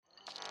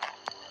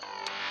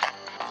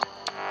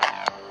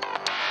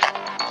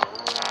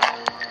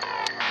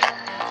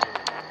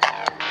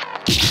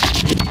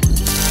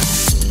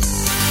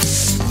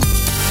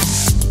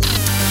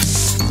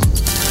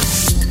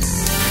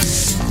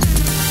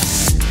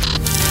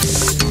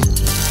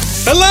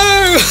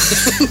Hello!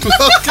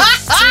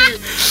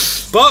 Welcome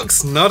to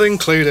Box Not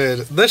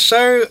Included, the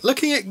show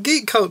looking at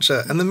geek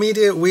culture and the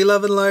media we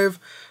love and loathe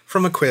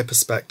from a queer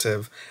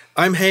perspective.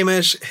 I'm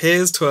Hamish,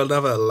 here's to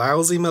another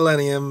lousy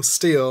millennium,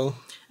 Steele.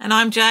 And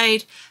I'm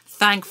Jade.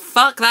 Thank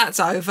fuck that's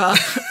over,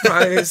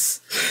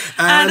 Rose.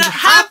 And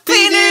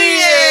Happy New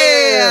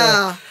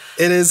Year!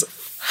 It is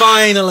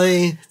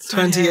finally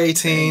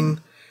 2018.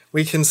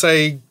 We can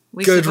say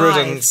good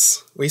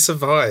riddance. We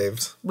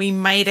survived. We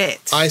made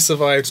it. I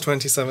survived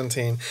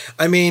 2017.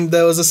 I mean,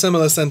 there was a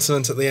similar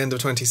sentiment at the end of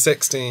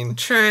 2016.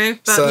 True,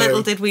 but So-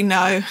 little did we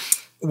know.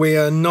 We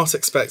are not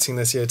expecting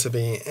this year to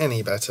be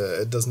any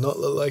better. It does not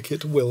look like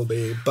it will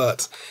be,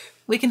 but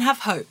We can have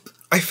hope.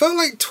 I felt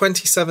like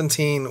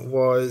 2017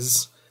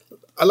 was...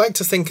 I like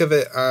to think of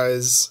it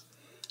as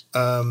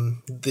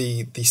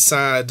the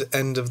sad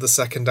end of the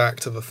second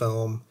act of a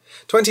film.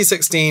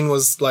 2016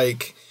 was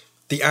like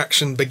the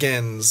action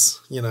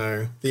begins, you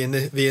know,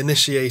 the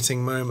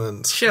initiating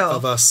moment Sure.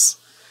 of us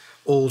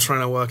all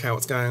trying to work out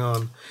what's going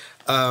on.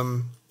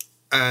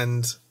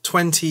 And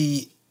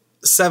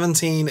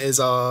 2017 is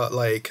our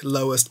like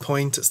lowest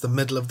point. It's the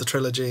middle of the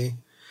trilogy.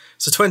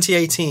 So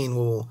 2018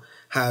 will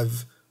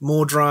have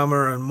more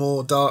drama and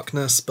more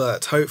darkness,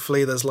 but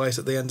hopefully there's light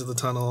at the end of the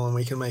tunnel and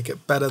we can make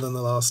it better than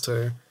the last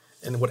two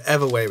in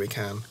whatever way we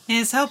can.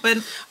 Here's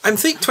hoping. I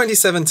think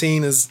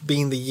 2017 has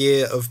been the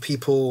year of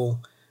people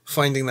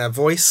finding their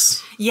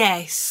voice.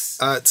 Yes.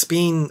 It's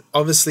been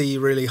obviously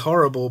really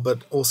horrible, but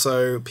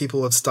also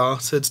people have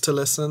started to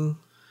listen.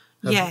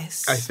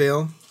 Yes. I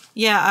feel.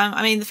 Yeah,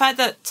 I mean, the fact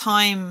that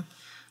Time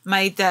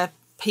made their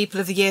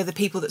People of the Year the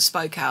people that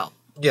spoke out.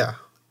 Yeah.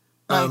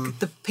 Like,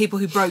 the people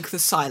who broke the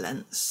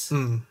silence.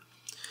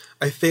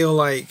 I feel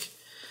like,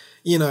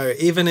 you know,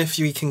 even if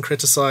we can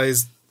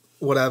criticize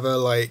whatever,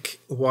 like,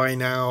 why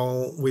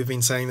now, we've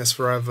been saying this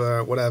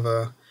forever,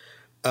 whatever,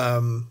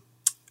 I'm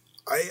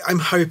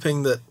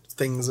hoping that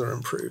things are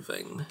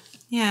improving.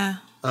 Yeah.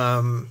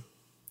 The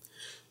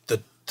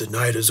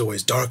night is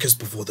always darkest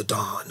before the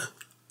dawn.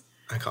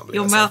 I can't believe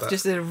Your I said mouth that.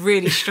 just did a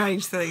really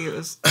strange thing. It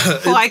was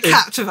quite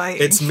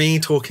captivating. It's me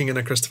talking in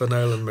a Christopher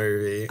Nolan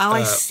movie. Oh,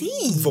 I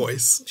see.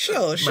 Voice.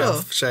 Sure.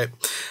 Mouth shape.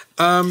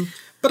 But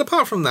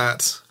apart from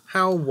that,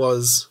 how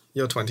was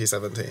your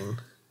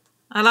 2017?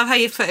 I love how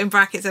you put in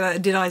brackets,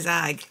 did I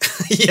zag?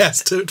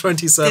 Yes, to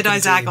 2017. Did I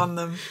zag on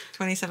them?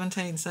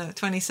 2017, so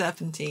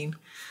 2017.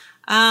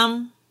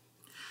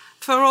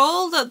 For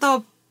all that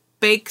the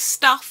big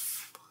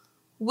stuff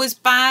was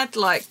bad,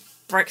 like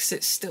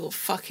Brexit's still a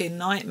fucking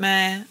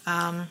nightmare.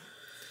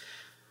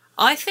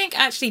 I think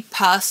actually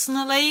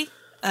personally,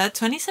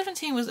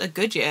 2017 was a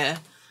good year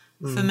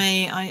for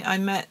me. I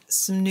met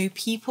some new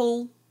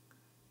people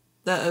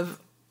that have...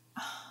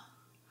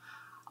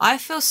 I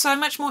feel so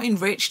much more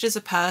enriched as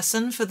a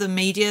person for the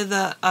media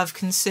that I've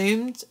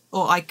consumed,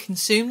 or I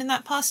consumed in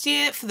that past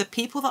year, for the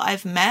people that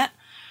I've met.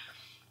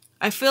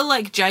 I feel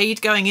like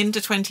Jade going into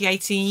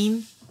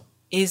 2018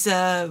 is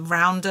a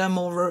rounder,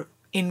 more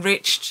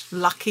enriched,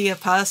 luckier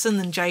person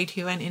than Jade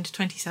who went into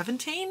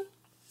 2017.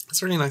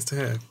 That's really nice to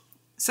hear.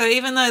 So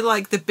even though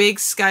like the big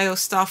scale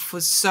stuff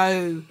was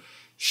so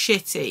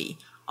shitty,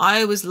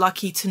 I was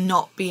lucky to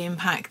not be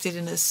impacted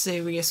in a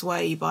serious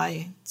way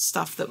by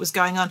stuff that was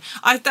going on.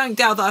 I don't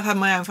doubt that I've had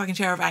my own fucking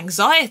share of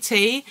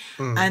anxiety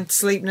and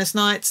sleepless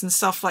nights and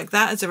stuff like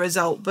that as a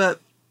result, but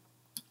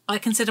I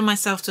consider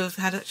myself to have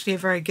had actually a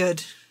very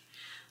good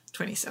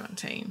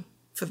 2017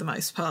 for the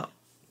most part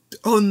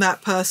on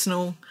that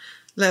personal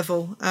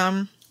level.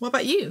 What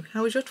about you?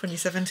 How was your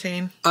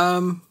 2017?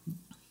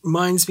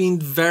 Mine's been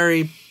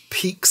very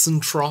peaks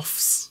and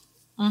troughs.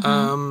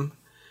 I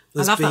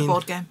love that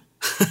board game.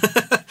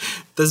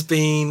 There's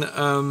been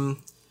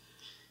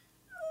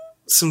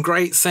some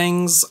great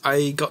things.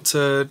 I got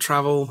to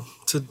travel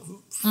to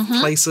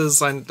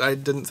places I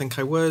didn't think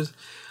I would.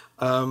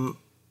 I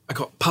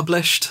got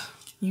published.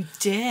 You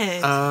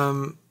did.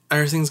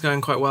 Everything's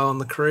going quite well in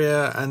the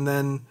career, and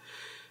then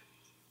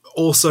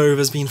also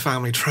there's been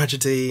family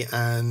tragedy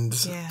and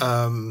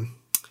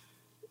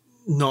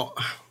not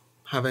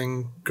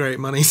having great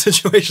money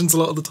situations a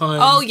lot of the time.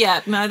 Oh yeah,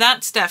 no,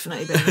 that's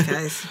definitely been the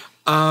case.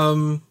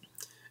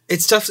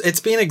 It's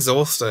been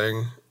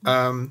exhausting.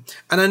 And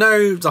I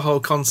know the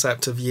whole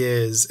concept of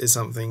years is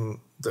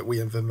something that we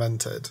have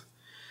invented,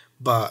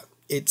 but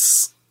I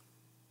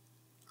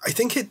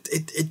think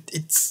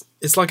it's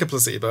like a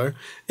placebo.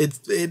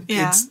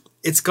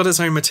 It's got its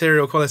own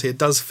material quality. It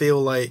does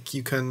feel like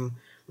you can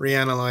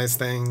reanalyze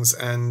things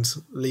and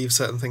leave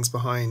certain things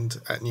behind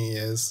at New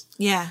Year's.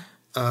 Yeah.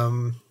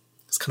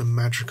 It's kind of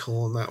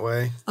magical in that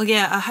way. Oh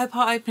yeah, I hope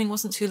our opening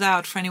wasn't too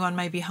loud for anyone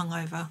maybe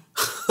hungover.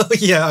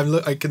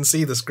 Yeah, I can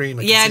see the screen.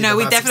 We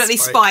definitely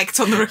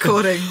spiked on the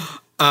recording.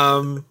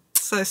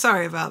 So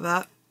sorry about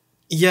that.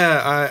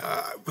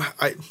 Yeah,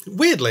 I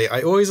weirdly,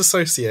 I always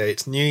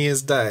associate New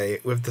Year's Day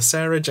with the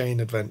Sarah Jane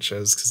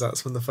Adventures, because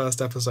that's when the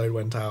first episode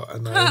went out,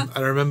 and I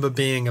remember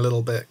being a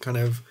little bit kind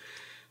of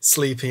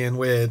sleepy and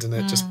weird, and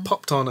it just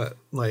popped on at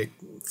like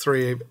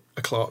 3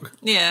 o'clock.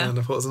 Yeah. And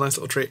I thought it was a nice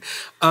little treat.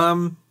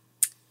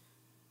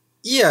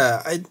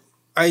 Yeah,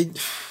 I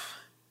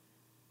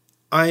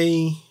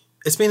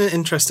it's been an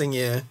interesting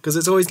year because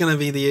it's always going to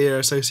be the year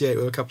associated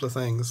with a couple of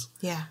things.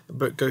 Yeah.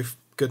 But go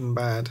good and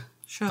bad.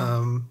 Sure.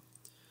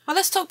 Well,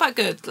 let's talk about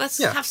good.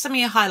 Let's have some of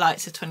your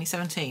highlights of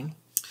 2017.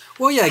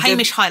 Well, yeah.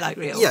 Hamish highlight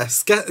reel.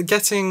 Yes.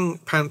 Getting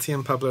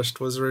Pantheon published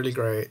was really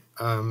great.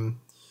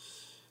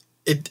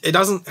 It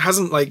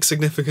hasn't like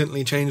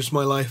significantly changed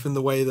my life in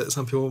the way that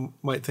some people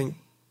might think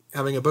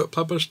having a book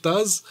published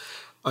does.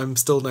 I'm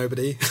still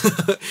nobody.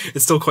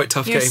 It's still quite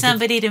tough. You're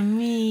somebody to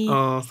me.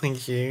 Oh,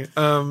 thank you.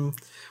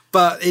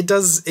 But it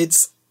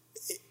does.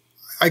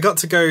 I got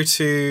to go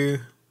to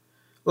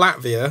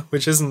Latvia,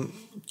 which isn't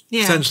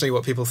potentially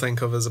what people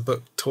think of as a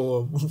book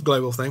tour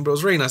global thing, but it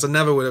was really nice. I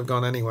never would have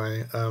gone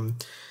anyway. And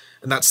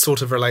that's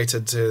sort of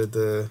related to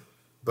the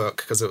book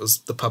because it was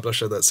the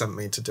publisher that sent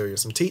me to do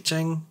some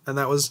teaching, and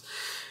it was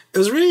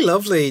really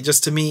lovely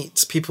just to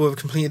meet people with a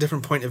completely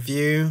different point of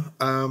view.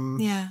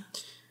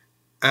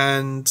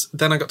 And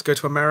then I got to go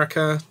to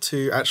America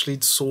to actually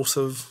sort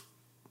of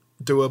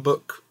do a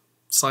book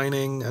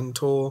signing and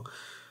tour.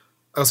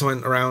 I also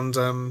went around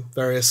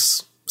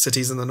various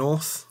cities in the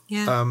north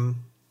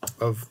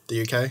of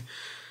the UK.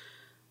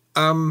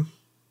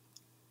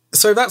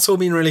 So that's all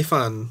been really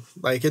fun.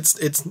 Like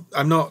it's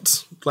I'm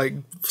not like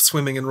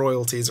swimming in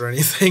royalties or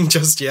anything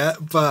just yet,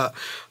 but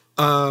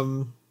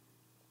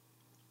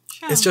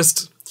it's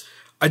just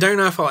I don't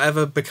know if I'll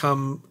ever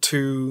become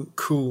too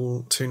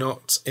cool to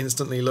not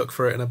instantly look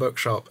for it in a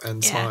bookshop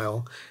and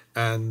smile.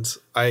 And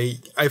I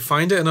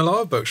find it in a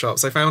lot of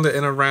bookshops. I found it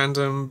in a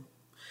random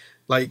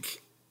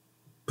like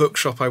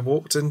bookshop I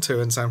walked into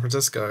in San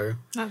Francisco.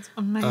 That's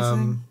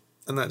amazing.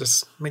 And that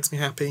just makes me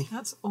happy.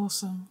 That's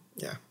awesome.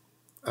 Yeah.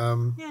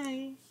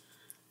 Yay.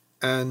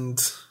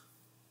 And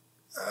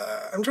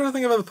I'm trying to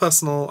think of other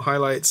personal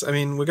highlights. I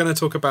mean, we're going to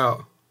talk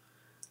about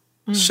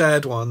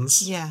shared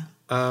ones. Yeah.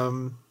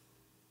 But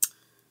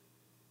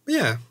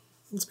yeah,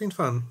 it's been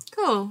fun.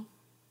 Cool.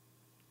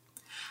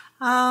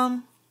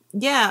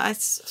 Yeah,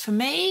 it's for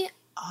me.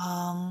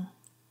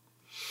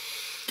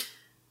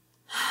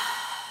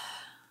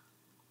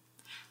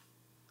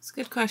 It's a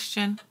good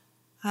question.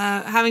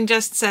 Having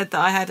just said that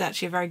I had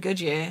actually a very good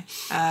year,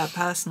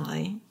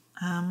 personally.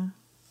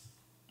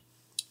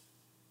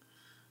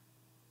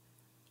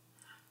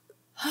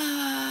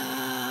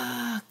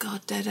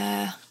 God, dead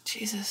air.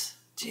 Jesus,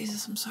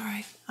 I'm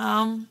sorry.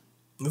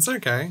 It's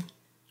okay.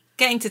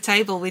 Getting to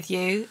table with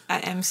you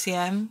at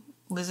MCM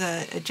was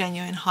a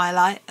genuine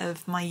highlight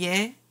of my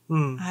year.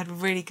 I had a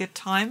really good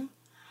time.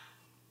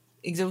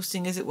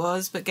 Exhausting as it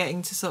was, but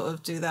getting to sort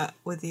of do that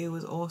with you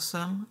was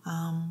awesome.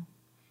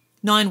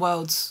 9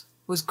 Worlds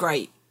was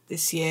great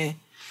this year.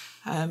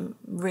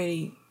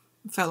 Really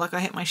felt like I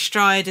hit my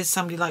stride as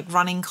somebody like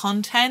running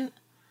content.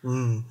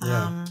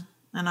 Yeah.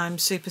 And I'm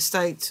super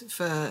stoked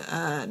for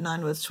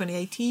 9 Worlds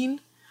 2018.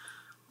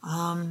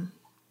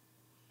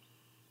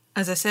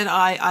 As I said,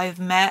 I've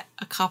met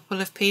a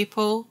couple of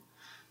people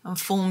and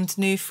formed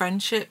new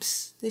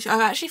friendships.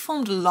 I've actually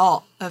formed a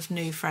lot of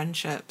new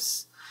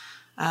friendships.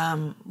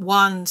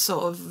 One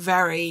sort of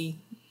very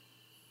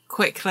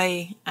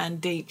quickly and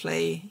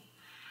deeply,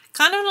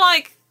 kind of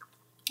like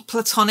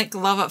platonic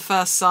love at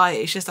first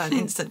sight. It's just an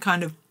instant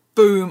kind of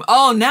boom.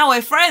 Oh, now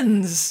we're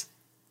friends.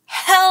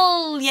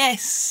 Hell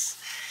yes.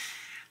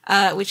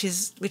 Which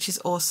is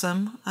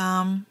awesome.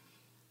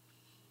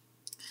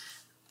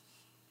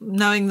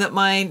 Knowing that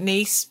my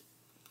niece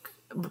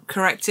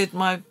corrected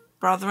my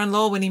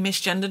brother-in-law when he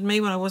misgendered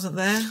me when I wasn't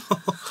there.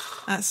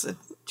 That's a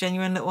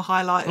genuine little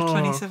highlight of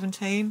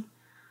 2017.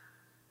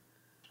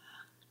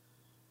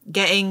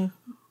 Getting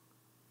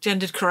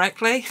gendered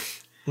correctly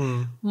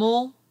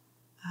more.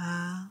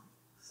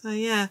 So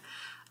yeah.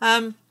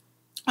 But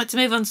to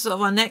move on to sort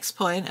of our next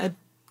point, a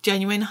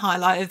genuine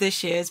highlight of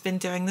this year has been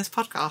doing this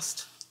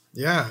podcast.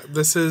 Yeah,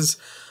 this is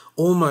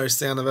almost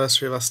the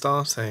anniversary of us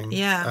starting.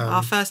 Yeah,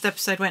 our first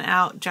episode went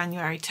out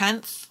January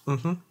 10th.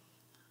 Mm-hmm.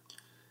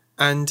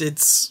 And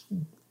it's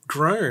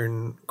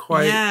grown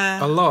quite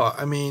a lot.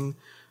 I mean,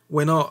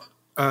 we're not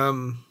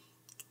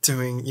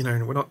doing,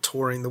 we're not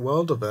touring the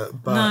world of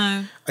it, but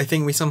no. I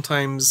think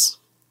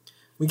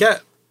we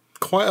get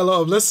quite a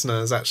lot of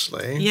listeners,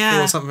 actually,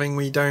 for something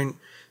we don't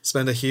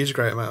spend a huge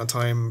great amount of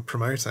time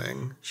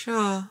promoting.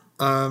 Sure.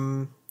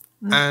 And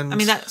I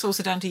mean, that's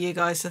also down to you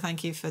guys, so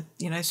thank you for,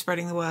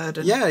 spreading the word.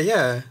 And...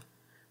 Yeah.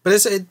 But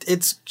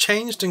it's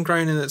changed and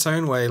grown in its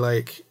own way,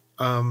 like...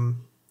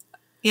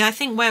 Yeah, I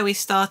think where we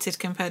started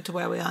compared to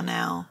where we are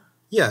now.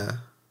 Yeah.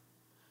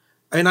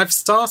 I mean, I've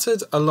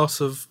started a lot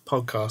of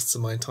podcasts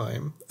in my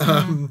time.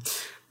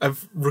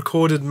 I've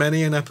recorded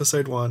many in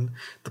episode 1.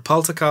 The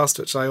Poltercast,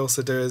 which I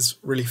also do, is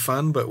really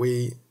fun, but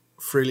we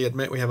freely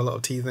admit we have a lot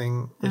of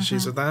teething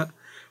issues with that.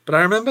 But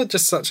I remember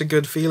just such a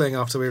good feeling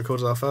after we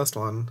recorded our first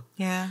one.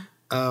 Yeah.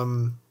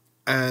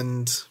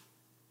 And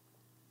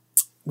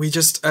we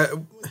just,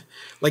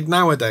 like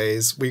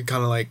nowadays, we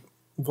kind of like,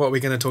 what are we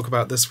going to talk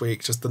about this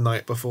week, just the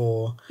night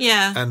before.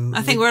 Yeah, and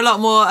I think we're a lot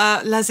more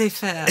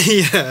laissez-faire.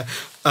 Yeah,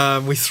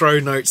 we throw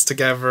notes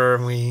together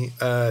and we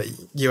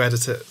you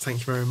edit it. Thank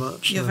you very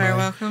much. You're very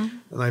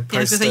welcome. And I Yeah,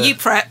 post so it. you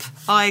prep,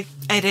 I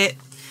edit.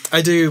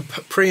 I do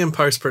pre and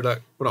post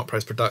product. Well, not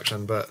post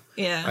production, but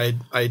Yeah.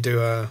 I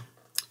do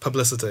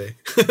publicity.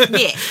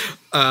 Yeah.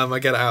 I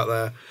get it out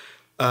there.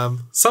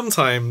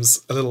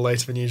 Sometimes a little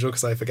later than usual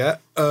because I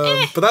forget.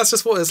 But that's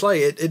just what it's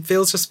like. It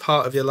feels just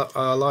part of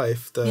our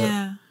life.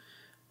 Yeah.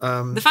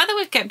 The fact that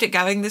we've kept it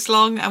going this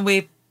long and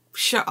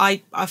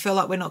I feel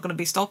like we're not going to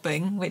be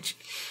stopping,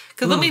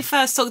 because when we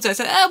first talked to it, I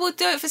said, we'll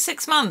do it for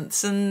 6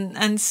 months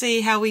and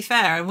see how we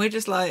fare. And we're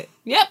just like,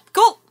 yep,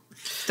 cool.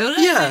 Still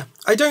doing it.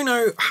 I don't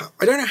know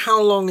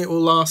how long it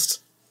will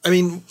last. I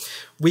mean,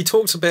 we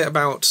talked a bit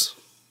about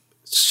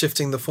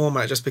shifting the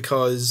format just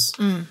because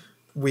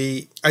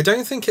I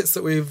don't think it's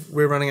that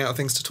we're running out of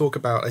things to talk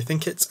about. I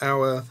think it's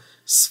our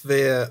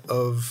sphere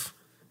of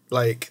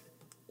like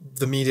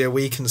the media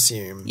we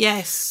consume.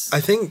 Yes.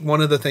 I think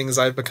one of the things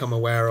I've become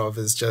aware of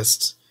is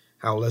just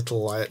how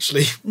little I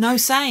actually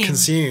same.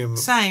 consume.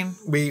 Same.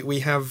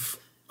 We have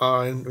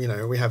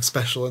we have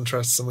special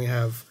interests and we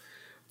have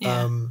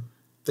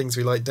things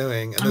we like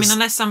doing. And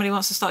unless somebody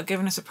wants to start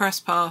giving us a press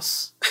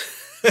pass,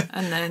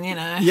 and then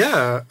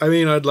Yeah, I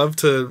mean, I'd love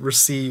to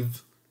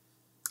receive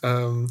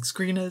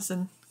screeners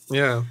and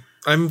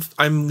I'm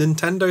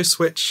Nintendo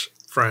Switch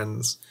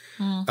friends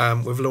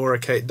with Laura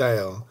Kate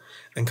Dale,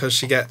 and because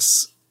she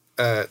gets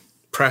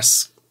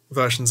press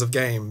versions of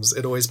games,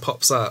 it always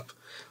pops up.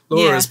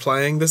 Laura's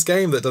playing this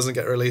game that doesn't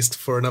get released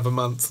for another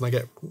month, and I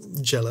get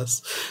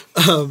jealous.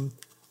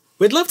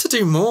 We'd love to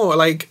do more.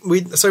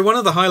 So one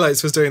of the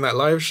highlights was doing that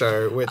live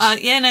show, which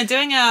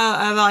doing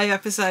a live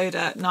episode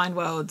at Nine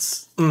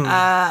Worlds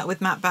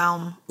with Matt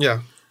Baum.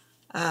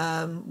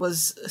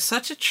 Was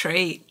such a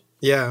treat.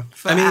 Yeah,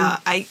 for our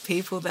 8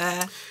 people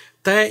there.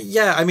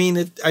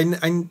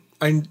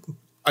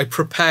 I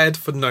prepared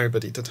for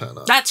nobody to turn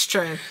up. That's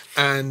true.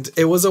 And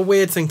it was a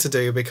weird thing to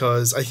do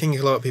because I think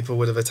a lot of people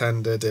would have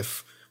attended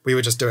if we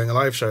were just doing a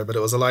live show, but it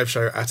was a live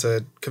show at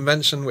a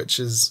convention, which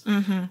is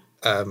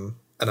an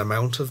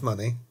amount of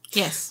money.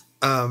 Yes.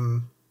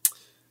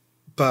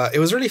 But it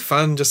was really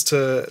fun just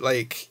to,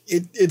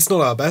 it's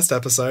not our best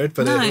episode,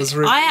 but it was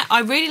really...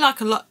 I really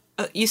like a lot...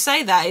 you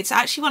say that, it's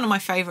actually one of my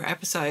favourite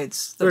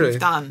episodes that we've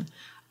done.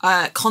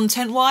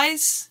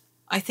 Content-wise,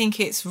 I think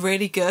it's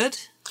really good.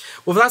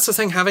 Well, that's the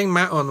thing. Having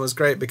Matt on was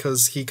great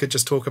because he could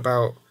just talk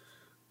about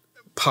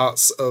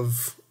parts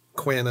of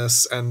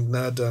queerness and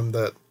nerddom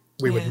that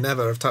we would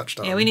never have touched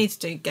on. Yeah, we need to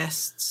do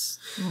guests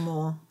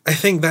more. I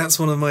think that's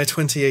one of my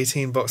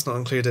 2018 Box Not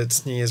Included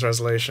New Year's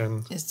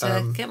resolution. Is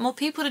to get more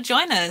people to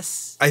join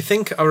us. I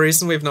think our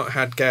reason we've not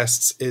had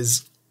guests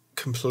is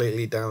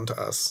completely down to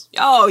us.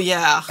 Oh,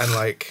 yeah. And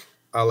not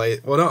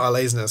our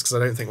laziness, because I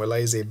don't think we're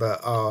lazy,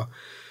 but our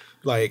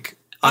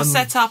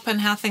setup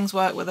and how things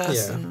work with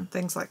us and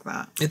things like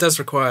that. It does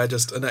require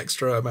just an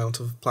extra amount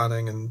of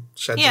planning and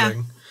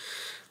scheduling.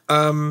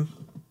 Yeah.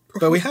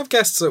 But we have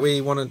guests that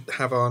we want to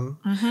have on.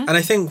 Mm-hmm. And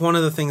I think one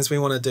of the things we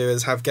want to do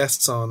is have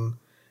guests on,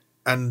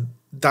 and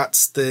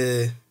that's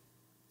the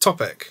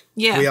topic.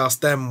 Yeah. We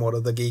ask them what are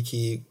the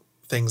geeky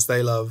things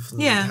they love,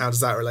 and how does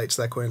that relate to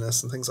their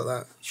queerness and things like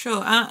that.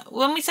 Sure.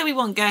 When we say we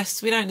want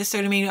guests, we don't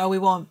necessarily mean, we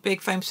want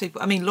big famous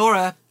people. I mean,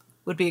 Laura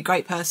would be a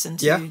great person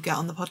to get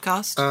on the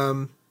podcast.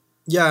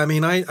 I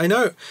mean, I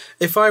know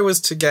if I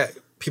was to get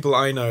people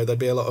I know, there'd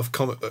be a lot of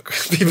comic book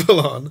people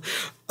on.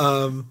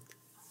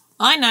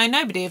 I know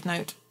nobody of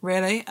note,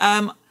 really.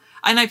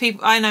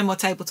 I know more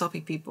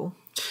tabletop-y people.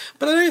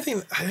 But I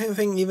don't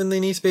think even they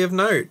need to be of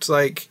note.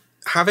 Like,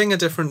 having a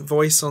different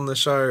voice on the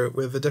show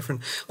with a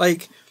different...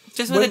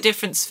 Just with a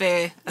different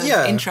sphere of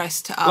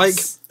interest to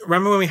us.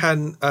 Remember when we had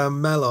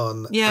Mel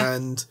on? Yeah.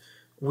 And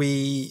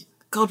we...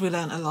 God, we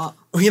learnt a lot.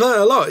 We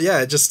learnt a lot,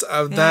 yeah. Just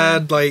their,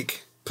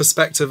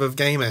 perspective of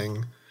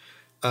gaming.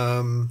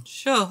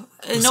 Sure.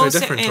 In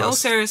all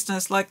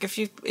seriousness, if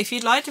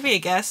you'd like to be a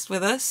guest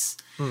with us,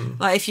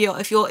 if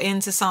you're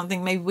into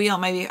something, maybe I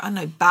don't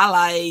know,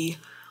 ballet,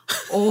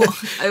 or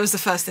it was the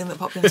first thing that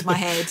popped into my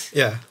head.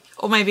 Yeah.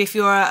 Or maybe if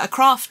you're a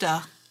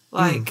crafter,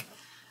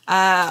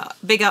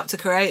 big up to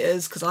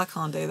creators, because I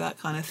can't do that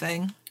kind of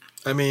thing.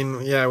 I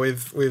mean, yeah,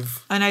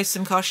 we've I know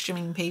some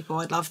costuming people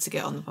I'd love to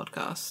get on the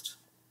podcast.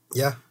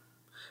 Yeah.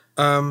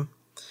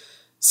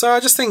 So I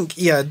just think,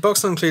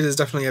 Box Not Included is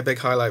definitely a big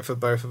highlight for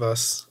both of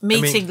us.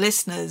 Meeting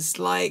listeners,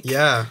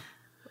 yeah,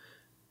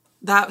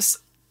 that's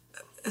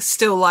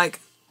still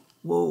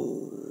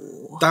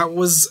whoa. That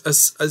was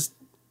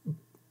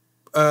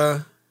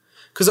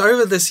because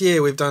over this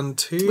year we've done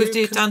two.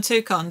 We've done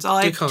 2 cons.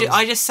 I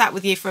just sat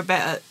with you for a bit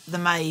at the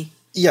May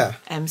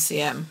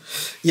MCM.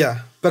 Yeah,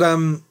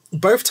 but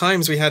both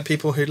times we had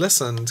people who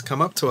listened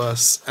come up to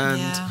us,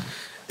 and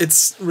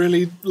it's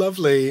really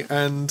lovely.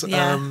 And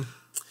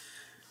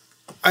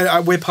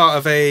we're part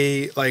of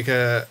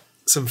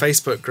some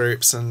Facebook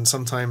groups, and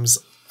sometimes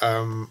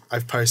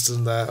I've posted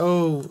in there,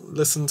 oh,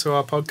 listen to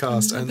our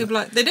podcast. And people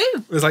are like, they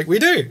do. it's like, we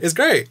do. It's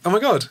great. Oh my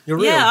God, you're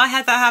real. Yeah, I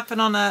had that happen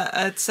on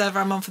a server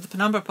I'm on for the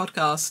Penumbra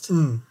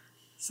podcast.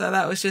 So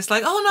that was just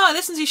like, oh no, I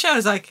listen to your show. I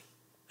was like,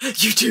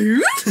 you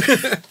do?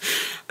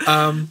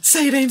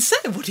 Say it ain't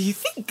said. What do you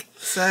think?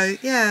 So,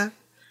 yeah.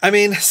 I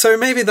mean, so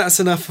maybe that's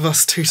enough of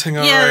us tooting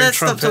our own let's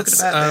trumpets.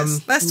 stop talking about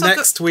this. Let's talk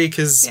next week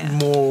is Yeah.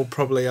 more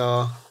probably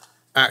our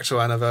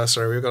actual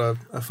anniversary. We've got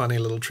a funny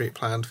little treat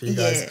planned for you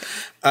guys.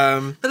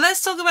 But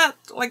let's talk about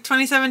like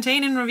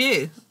 2017 in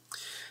review.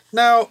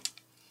 Now,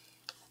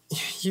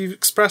 you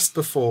expressed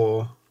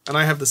before, and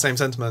I have the same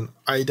sentiment,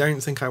 I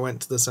don't think I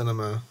went to the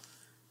cinema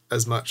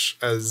as much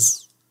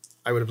as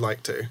I would have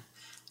liked to.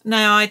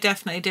 No, I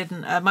definitely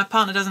didn't. My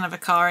partner doesn't have a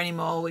car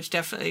anymore, which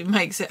definitely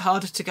makes it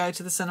harder to go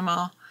to the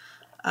cinema.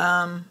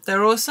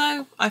 There are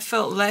also, I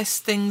felt, less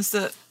things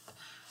that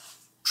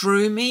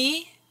drew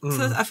me.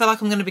 So I feel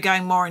like I'm going to be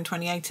going more in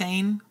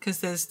 2018 because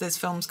there's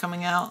films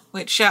coming out,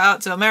 which shout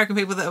out to American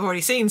people that have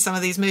already seen some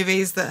of these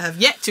movies that have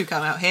yet to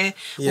come out here.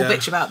 Yeah. We'll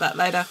bitch about that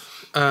later.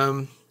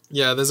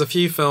 Yeah, there's a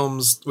few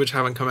films which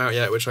haven't come out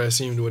yet, which I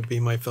assumed would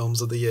be my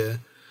films of the year.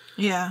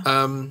 Yeah.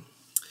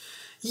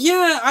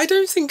 Yeah, I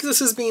don't think this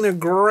has been a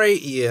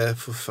great year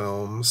for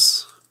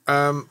films.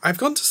 I've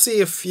gone to see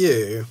a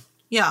few,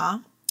 Yeah.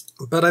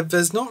 but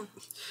there's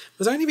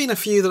only been a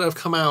few that have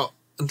come out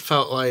and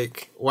felt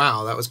like,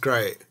 wow, that was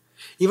great.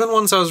 Even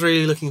ones I was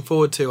really looking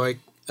forward to,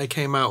 I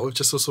came out with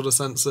just a sort of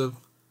sense of,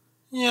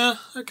 yeah,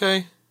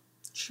 okay.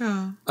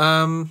 Sure.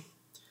 I've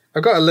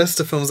got a list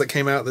of films that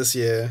came out this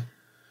year.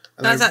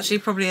 And That's actually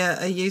probably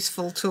a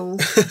useful tool.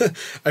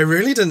 I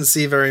really didn't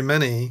see very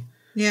many.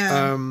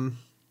 Yeah.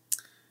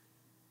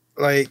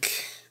 I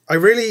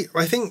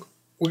think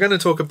we're going to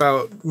talk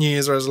about New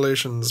Year's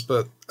resolutions,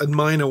 but a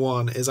minor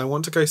one is I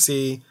want to go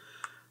see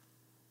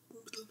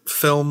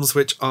films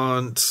which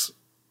aren't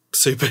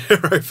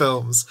superhero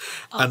films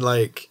and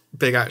like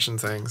big action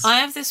things. I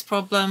have this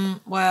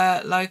problem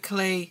where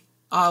locally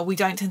we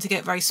don't tend to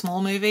get very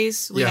small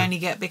movies. We only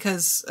get,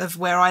 because of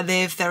where I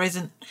live, there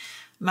isn't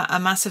a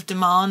massive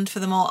demand for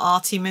the more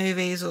arty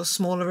movies or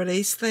smaller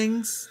release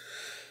things.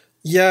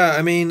 Yeah,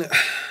 I mean,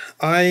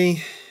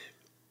 I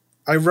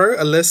wrote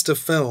a list of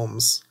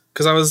films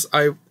because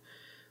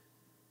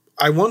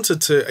I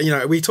wanted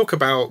to, we talk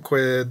about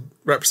queer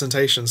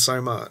representation so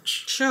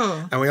much.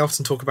 Sure. And we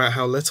often talk about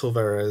how little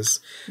there is.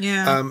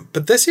 Yeah.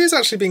 But this year's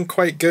actually been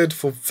quite good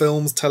for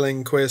films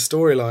telling queer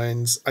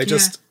storylines. I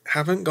just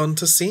haven't gone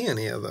to see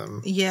any of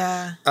them.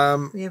 Yeah.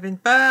 We have been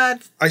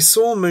bad. I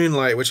saw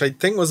Moonlight, which I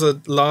think was a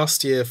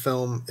last year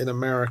film in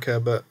America,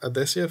 but a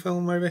this year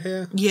film over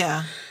here.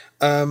 Yeah.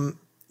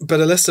 But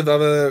a list of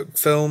other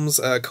films,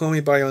 Call Me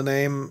By Your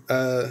Name,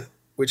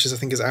 which I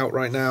think is out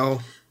right now,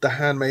 The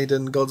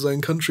Handmaiden, God's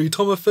Own Country,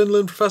 Tom of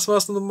Finland, Professor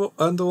Master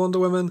and the Wonder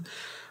Woman.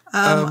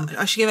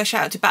 I should give a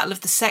shout out to Battle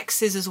of the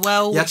Sexes as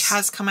well, which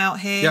has come out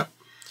here. Yep.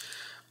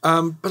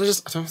 But I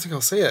don't think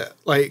I'll see it.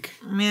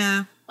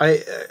 Yeah.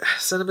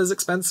 Cinema's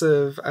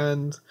expensive,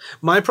 and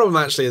my problem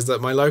actually is that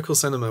my local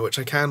cinema, which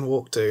I can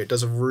walk to,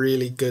 does a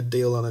really good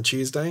deal on a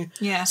Tuesday.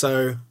 Yeah.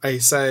 So I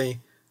say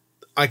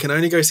I can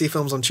only go see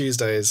films on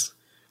Tuesdays,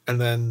 and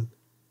then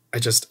I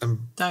just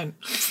am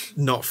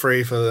not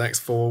free for the next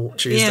 4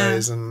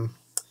 Tuesdays,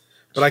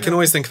 but I can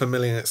always think of a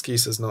million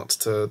excuses not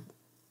to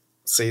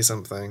see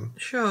something.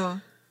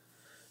 Sure.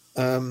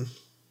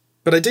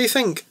 But I do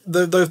think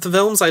the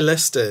films I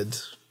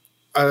listed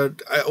are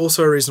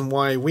also a reason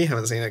why we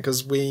haven't seen it,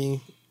 because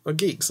we are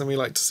geeks and we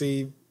like to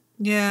see,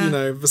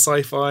 the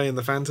sci-fi and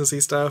the fantasy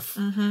stuff.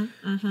 Mm-hmm,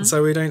 mm-hmm. And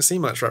so we don't see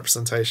much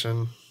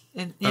representation.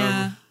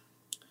 Yeah.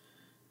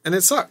 And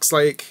it sucks.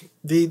 Like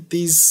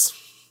these,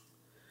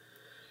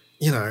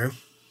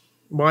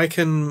 why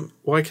can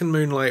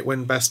Moonlight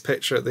win Best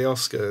Picture at the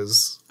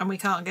Oscars? And we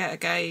can't get a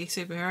gay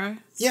superhero?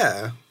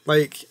 Yeah.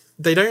 Like,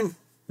 they don't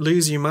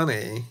lose you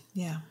money.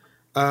 Yeah.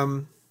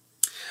 I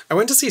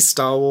went to see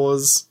Star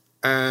Wars,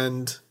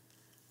 and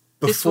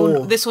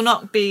before... This will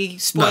not be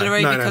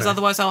spoilery, because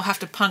otherwise I'll have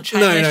to punch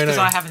Hamish, because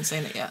I haven't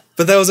seen it yet.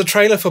 But there was a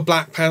trailer for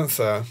Black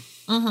Panther,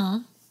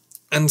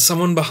 and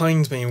someone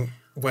behind me,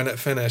 when it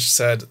finished,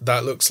 said,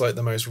 that looks like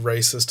the most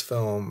racist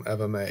film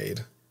ever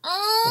made.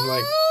 I'm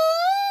like...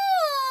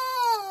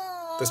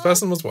 This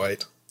person was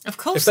white. Of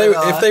course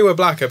if they were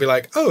black, I'd be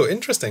like, oh,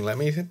 interesting, let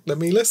me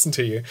listen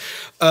to you.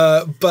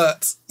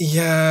 But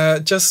yeah,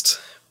 just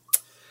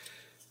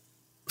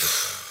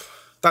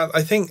that,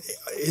 I think,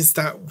 is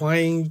that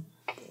why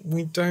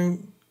we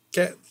don't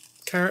get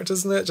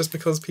characters in it? Just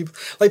because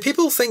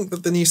people think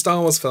that the new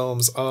Star Wars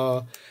films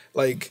are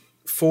like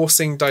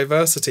forcing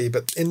diversity,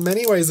 but in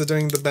many ways they're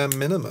doing the bare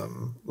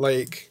minimum.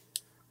 Like,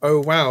 oh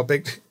wow,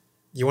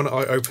 you want to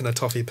open a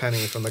toffee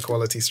penny from the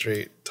Quality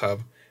Street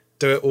tub?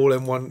 Do it all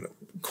in one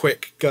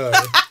quick go.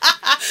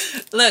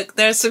 Look,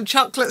 there's some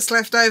chocolates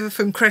left over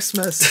from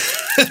Christmas.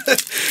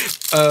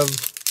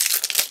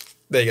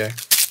 There you go.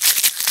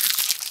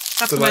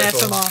 That's my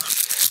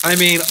SMR. I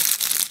mean,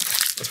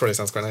 that probably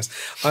sounds quite nice.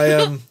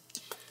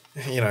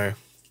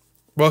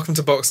 Welcome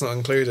to Box Not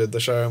Included, the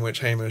show in which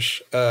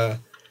Hamish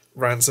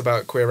rants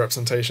about queer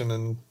representation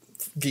and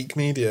geek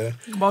media.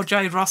 Well,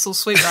 Jade Russell,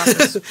 Sweet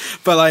Rappers.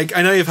 But like,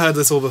 I know you've heard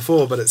this all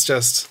before, but it's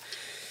just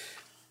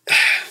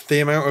the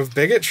amount of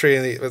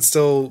bigotry that's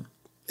still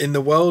in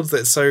the world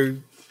that's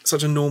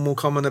such a normal,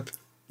 common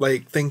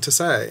like thing to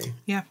say.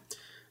 Yeah.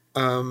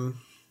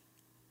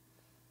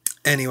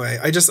 Anyway,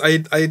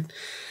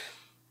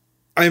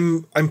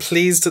 I'm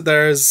pleased that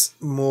there's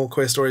more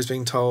queer stories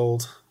being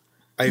told.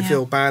 I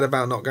feel bad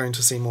about not going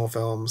to see more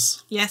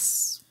films.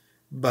 Yes.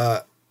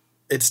 But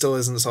it still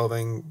isn't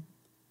solving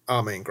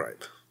our main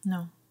gripe.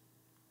 No.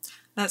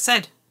 That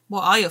said,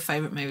 what are your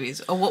favourite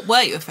movies? Or what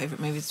were your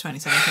favourite movies of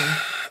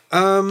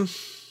 2017?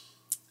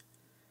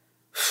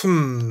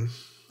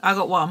 I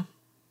got one.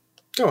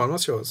 Go on,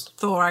 what's yours?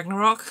 Thor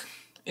Ragnarok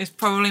is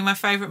probably my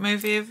favourite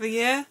movie of the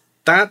year.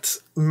 That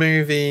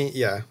movie,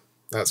 yeah,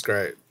 that's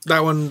great.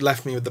 That one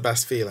left me with the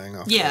best feeling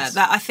afterwards. Yeah,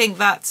 I think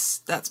that's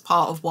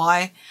part of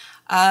why.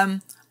 I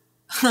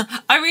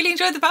really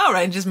enjoyed the Power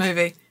Rangers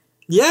movie.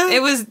 Yeah.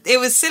 It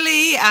was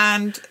silly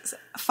and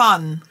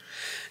fun.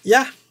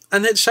 Yeah,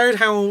 and it showed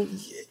how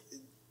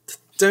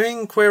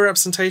doing queer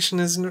representation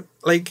isn't,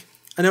 like,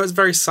 I know it's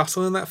very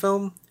subtle in that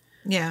film.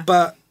 Yeah.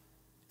 But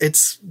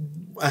it's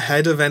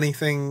ahead of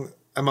anything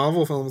a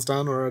Marvel film's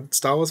done or a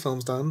Star Wars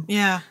film's done.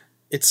 Yeah.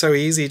 It's so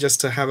easy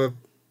just to have a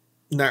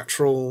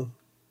natural,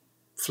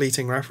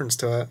 fleeting reference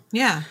to it.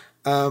 Yeah.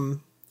 Power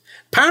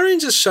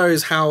Rangers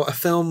shows how a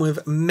film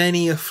with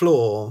many a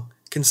flaw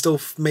can still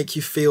make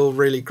you feel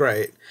really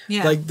great.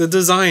 Yeah. Like, the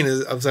design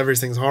of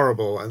everything's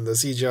horrible and the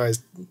CGI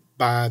is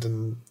bad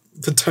and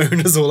the tone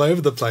is all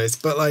over the place.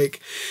 But, like,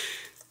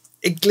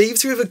 it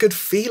leaves you with a good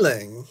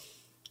feeling.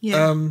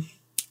 Yeah.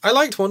 I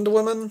liked Wonder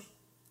Woman.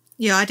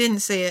 Yeah, I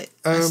didn't see it.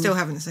 I still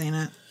haven't seen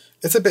it.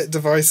 It's a bit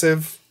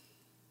divisive.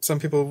 Some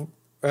people...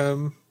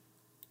 when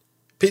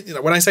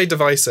I say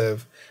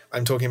divisive,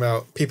 I'm talking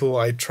about people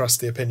I trust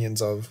the opinions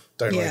of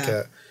don't like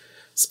it.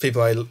 So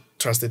people I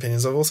trust the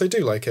opinions of also do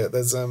like it.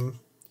 There's but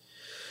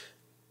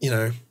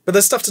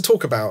there's stuff to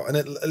talk about, and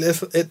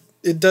it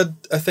did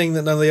a thing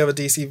that none of the other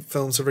DC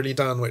films have really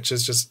done, which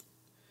is just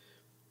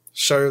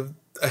show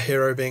a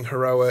hero being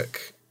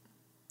heroic.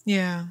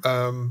 Yeah.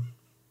 I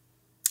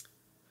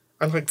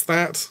liked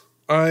that.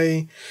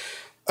 I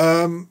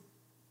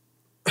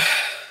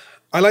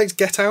liked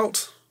Get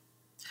Out.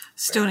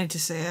 Still need to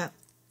see it.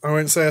 I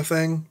won't say a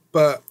thing,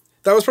 but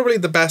that was probably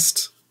the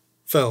best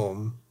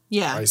film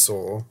I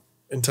saw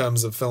in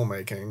terms of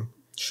filmmaking.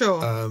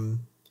 Sure.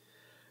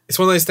 It's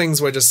one of those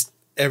things where just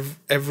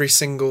every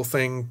single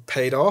thing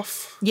paid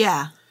off.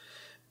 Yeah.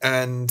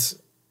 And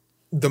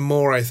the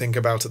more I think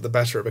about it, the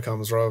better it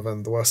becomes rather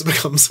than the worse it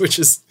becomes, which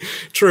is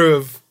true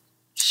of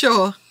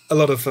a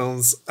lot of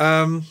films.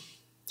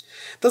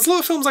 There's a lot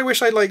of films I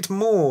wish I liked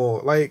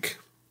more. Like,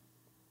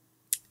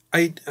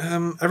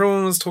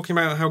 everyone was talking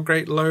about how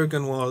great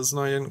Logan was,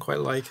 and I didn't quite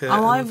like it.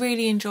 Oh, I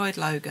really enjoyed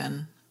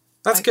Logan.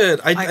 That's good.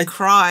 I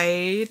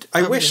cried.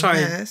 I wish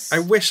I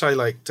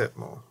liked it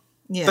more.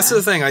 Yeah. That's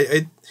the thing.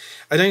 I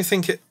don't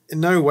think it. In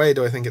no way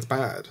do I think it's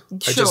bad.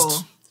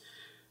 Sure.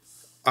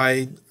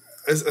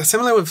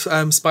 Similar with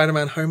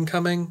Spider-Man: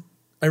 Homecoming.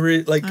 I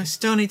really like. I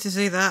still need to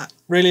see that.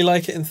 Really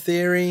like it in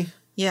theory.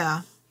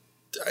 Yeah.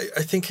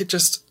 I think it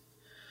just.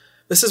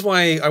 This is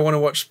why I want to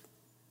watch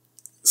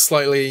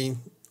slightly.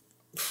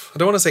 I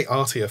don't want to say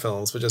artier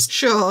films, but just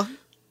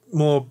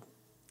more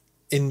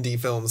indie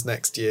films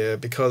next year,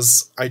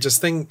 because I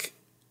just think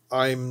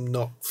I'm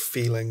not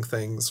feeling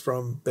things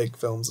from big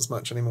films as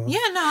much anymore. Yeah,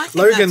 no, I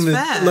think that's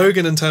fair.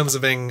 Logan, in terms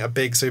of being a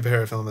big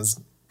superhero film, is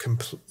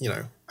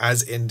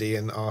as indie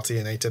and arty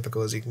and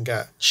atypical as you can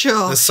get.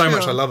 Sure, there's so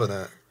much I love in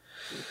it.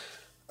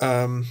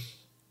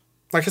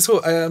 Like I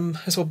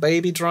saw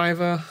Baby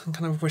Driver and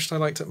kind of wished I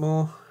liked it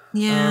more.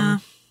 Yeah.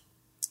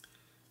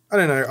 I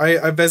don't know.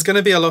 I there's going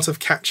to be a lot of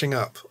catching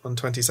up on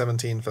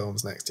 2017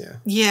 films next year.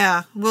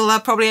 Yeah, we'll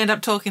probably end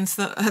up talking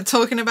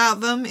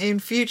about them in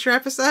future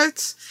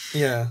episodes.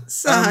 Yeah.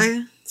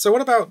 So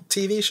what about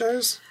TV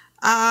shows?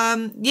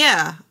 Really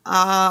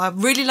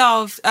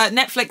love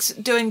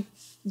Netflix doing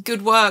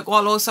good work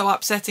while also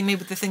upsetting me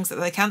with the things that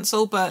they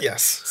cancel. But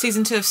yes,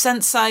 season 2 of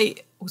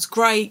Sense8 was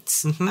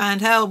great,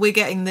 and hell, we're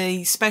getting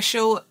the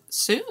special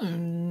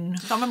soon. I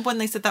can't remember when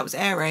they said that was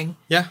airing.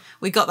 Yeah.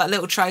 We got that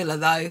little trailer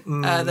though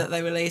that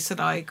they released, and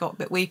I got a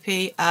bit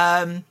weepy.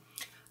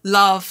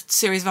 Loved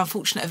Series of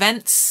Unfortunate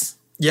Events.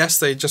 Yes,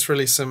 they just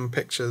released some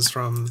pictures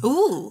from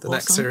the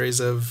next series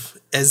of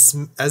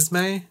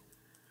Esme.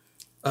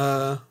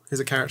 Who's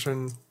a character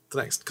in the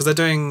next, because they're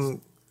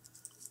doing,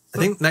 I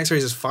think the next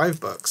series is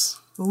 5 books.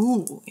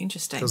 Ooh,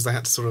 interesting. Because they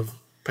had to sort of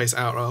pace it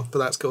out well, but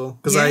that's cool.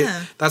 Because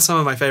that's some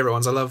of my favourite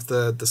ones. I love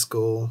the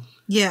school.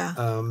 Yeah.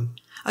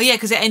 Oh yeah,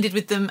 because it ended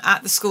with them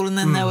at the school, and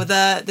then there were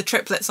the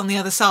triplets on the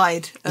other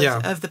side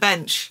of the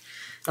bench.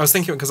 I was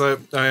thinking, because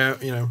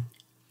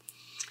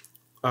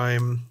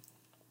I'm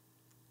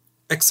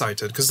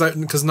excited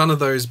because none of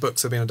those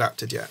books have been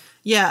adapted yet.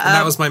 Yeah, and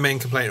that was my main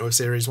complaint with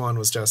series 1,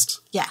 was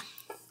just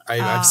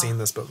I've seen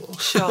this before.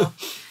 Sure.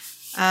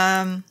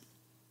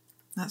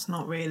 That's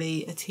not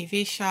really a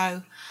TV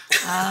show.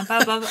 Blah,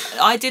 blah, blah.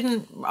 I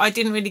didn't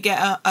really get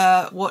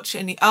watch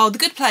any. Oh, The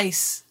Good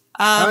Place.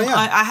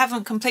 I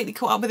haven't completely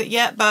caught up with it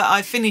yet, but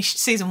I finished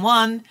season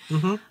 1,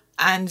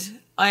 and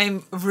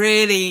I'm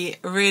really,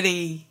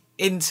 really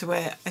into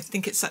it. I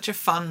think it's such a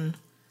fun.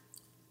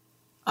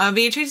 I'll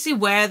be intrigued to see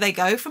where they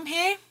go from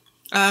here.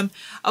 I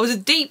was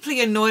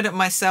deeply annoyed at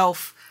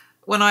myself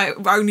when I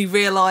only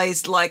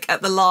realised, like,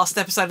 at the last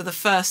episode of the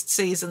first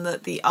season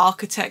that the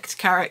architect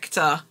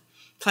character,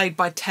 played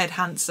by Ted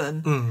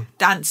Danson,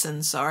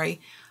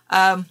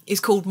 is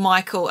called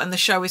Michael, and the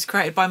show is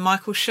created by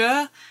Michael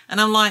Schur. And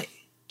I'm like,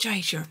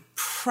 Jade, you're a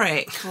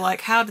prick.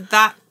 Like, how did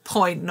that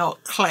point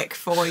not click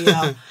for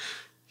you?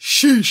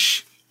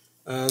 Sheesh.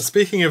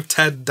 Speaking of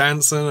Ted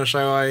Danson, a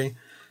show I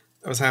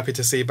was happy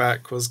to see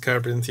back was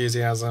Curb Your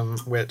Enthusiasm,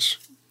 which,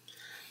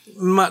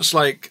 much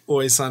like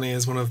Always Sunny,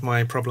 is one of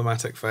my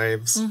problematic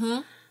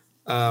faves.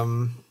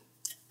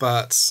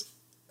 But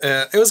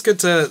it was good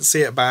to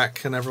see it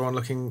back and everyone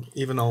looking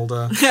even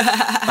older.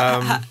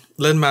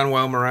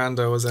 Lin-Manuel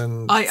Miranda was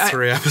in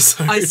 3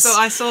 episodes.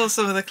 I saw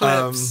some of the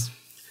clips.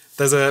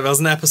 There was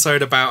an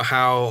episode about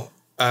how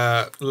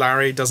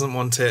Larry doesn't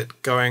want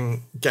it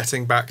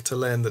getting back to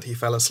Lynn that he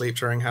fell asleep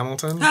during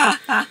Hamilton.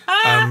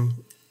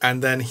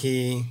 And then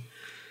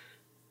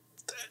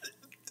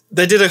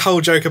they did a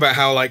whole joke about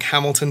how, like,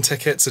 Hamilton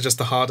tickets are just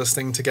the hardest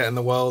thing to get in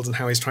the world and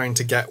how he's trying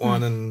to get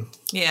one and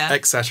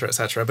et cetera, et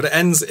cetera. But it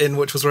ends in,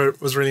 which was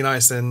really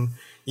nice, and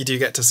you do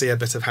get to see a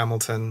bit of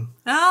Hamilton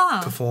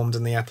performed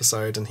in the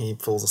episode, and he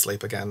falls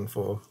asleep again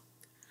for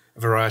a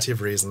variety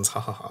of reasons. Ha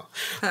ha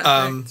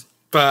ha.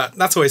 But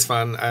that's always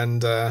fun,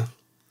 and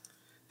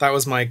that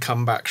was my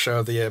comeback show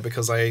of the year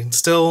because I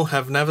still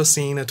have never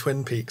seen a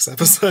Twin Peaks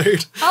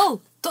episode.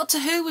 Oh, Doctor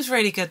Who was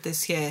really good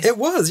this year. It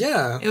was,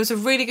 yeah. It was a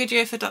really good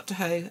year for Doctor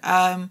Who.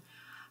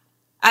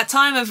 At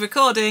time of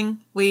recording,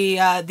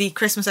 the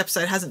Christmas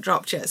episode hasn't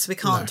dropped yet, so we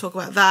can't talk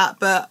about that.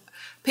 But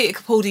Peter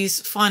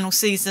Capaldi's final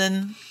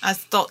season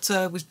as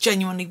Doctor was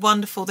genuinely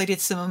wonderful. They did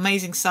some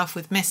amazing stuff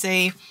with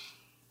Missy.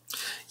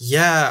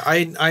 Yeah,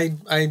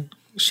 I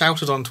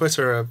shouted on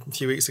Twitter a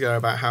few weeks ago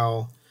about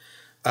how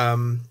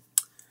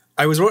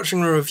I was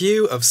watching a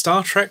review of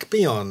Star Trek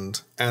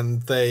Beyond,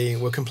 and they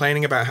were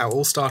complaining about how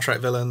all Star Trek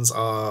villains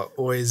are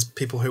always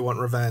people who want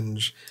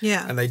revenge.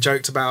 Yeah. And they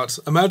joked about,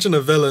 imagine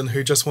a villain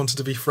who just wanted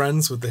to be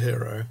friends with the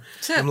hero.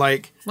 I'm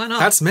like, why not?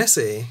 That's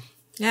Missy.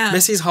 Yeah.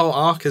 Missy's whole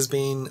arc has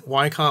been,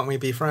 why can't we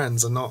be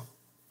friends, and not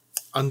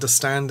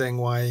understanding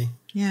why.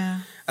 Yeah.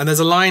 And there's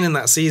a line in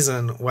that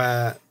season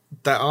where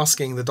they're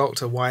asking the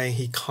Doctor why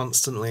he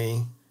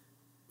constantly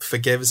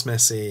forgives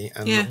Missy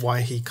and why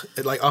he,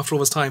 like, after all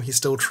this time he's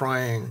still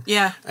trying.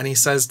 Yeah. And he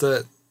says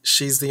that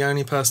she's the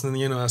only person in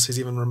the universe who's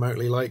even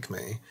remotely like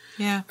me.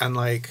 Yeah. And,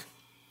 like,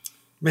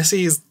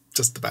 Missy is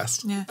just the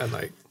best. Yeah. And,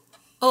 like,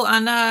 oh,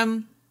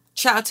 and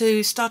shout out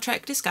to Star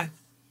Trek Disco.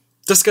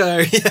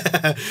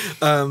 Yeah.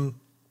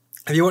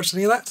 Have you watched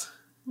any of that?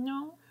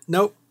 No.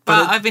 Nope.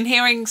 But I've been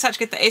hearing such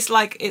good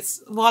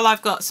it's while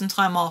I've got some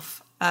time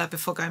off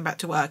before going back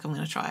to work, I'm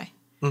going to try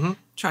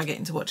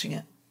getting to watching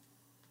it.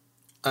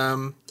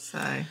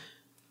 So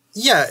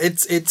yeah,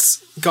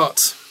 it's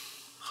got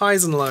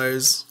highs and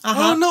lows.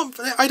 Well,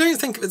 I don't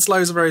think its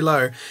lows are very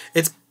low.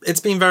 It's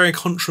been very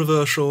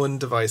controversial and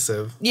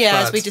divisive.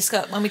 Yeah, as we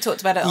discussed when we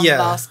talked about it on the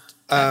last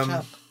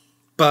catch-up.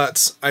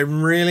 But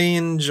I'm really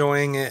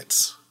enjoying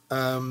it.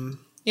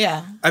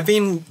 Yeah.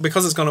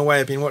 Because it's gone away,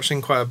 I've been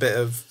watching quite a bit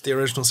of the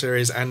original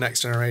series and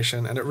Next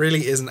Generation, and it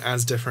really isn't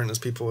as different as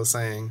people were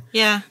saying.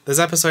 Yeah. There's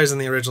episodes in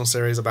the original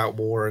series about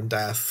war and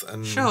death.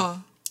 And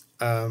sure.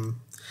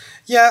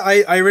 Yeah,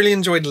 I really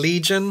enjoyed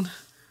Legion,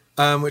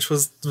 which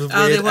was the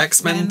weird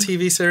X-Men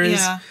TV series.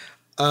 Yeah.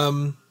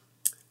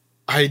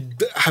 I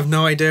have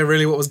no idea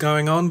really what was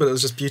going on, but it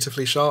was just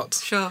beautifully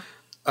shot. Sure.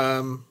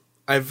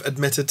 I've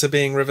admitted to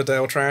being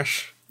Riverdale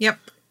trash. Yep.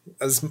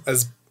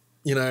 As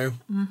you know,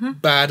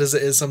 bad as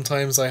it is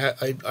sometimes,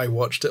 I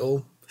watched it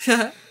all.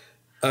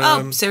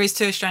 Series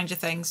 2 of Stranger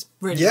Things.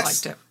 Really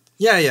liked it.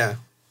 Yeah.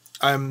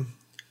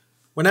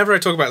 Whenever I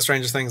talk about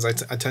Stranger Things, I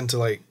tend to,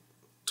 like,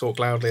 talk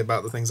loudly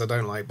about the things I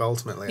don't like, but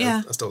ultimately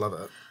I still love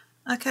it.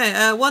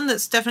 Okay, one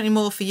that's definitely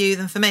more for you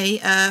than for me.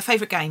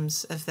 Favourite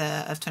games of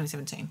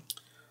 2017.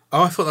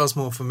 Oh, I thought that was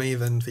more for me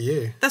than for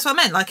you. That's what I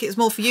meant. Like, it's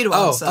more for you to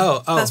answer.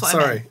 That's what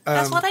sorry.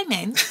 That's what I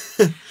meant.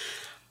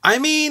 I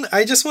mean,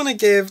 I just want to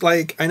give,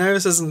 like, I know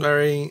this isn't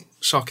very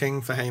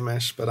shocking for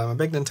Hamish, but I'm a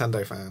big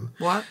Nintendo fan.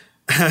 What?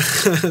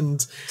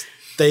 And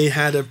they've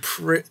had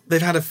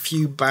a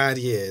few bad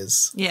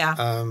years. Yeah.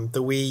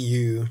 The Wii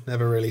U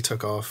never really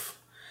took off.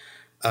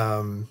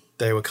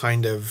 They were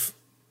kind of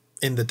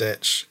in the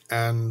ditch,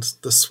 and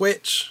the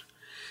Switch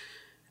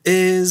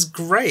is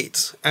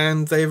great,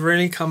 and they've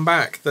really come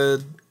back.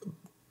 The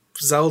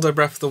Zelda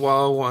Breath of the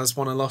Wild has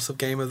won a lot of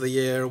Game of the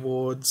Year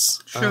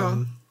awards.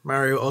 Sure.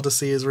 Mario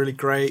Odyssey is really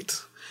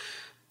great.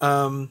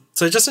 So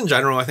just in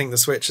general, I think the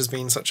Switch has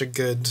been such a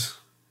good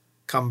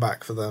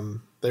comeback for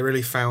them. They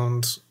really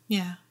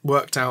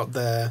worked out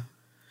their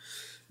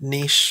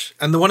niche.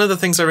 And one of the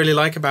things I really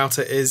like about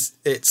it is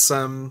it's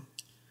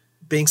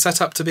being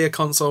set up to be a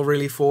console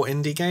really for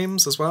indie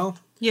games as well.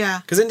 Yeah.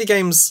 Because indie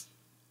games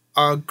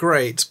are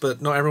great,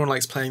 but not everyone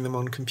likes playing them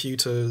on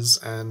computers,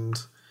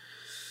 and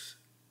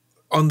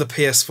on the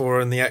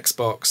PS4 and the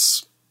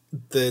Xbox,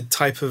 the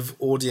type of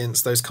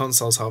audience those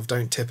consoles have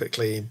don't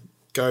typically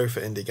go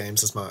for indie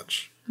games as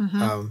much.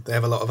 They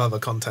have a lot of other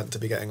content to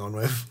be getting on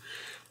with.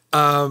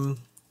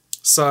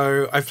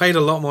 So I've played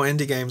a lot more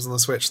indie games on the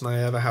Switch than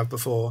I ever have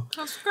before.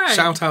 That's great.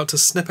 Shout out to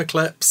Snipper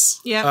Clips.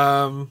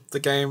 Yeah. The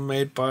game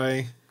made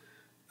by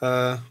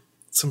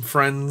some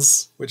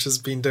friends, which has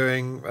been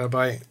doing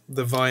by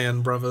the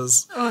Vian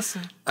brothers.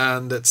 Awesome.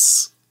 And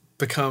it's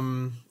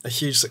become a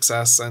huge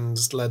success and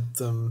led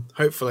them,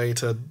 hopefully,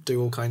 to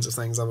do all kinds of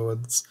things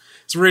afterwards.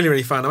 It's really,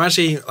 really fun. I'm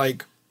actually,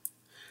 like,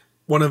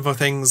 one of the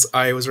things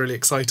I was really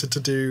excited to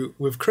do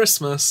with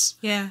Christmas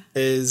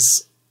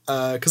is,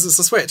 because it's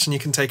a Switch and you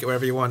can take it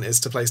wherever you want, is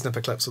to play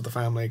Snipper Clips with the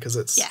family, because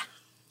it's,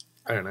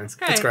 I don't know, it's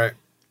great.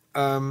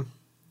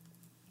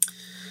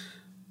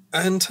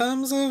 In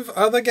terms of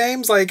other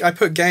games, like, I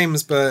put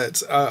games,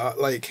 but,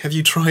 like, have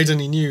you tried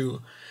any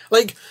new?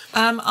 Like,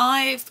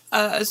 I've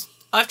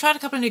tried a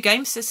couple of new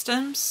game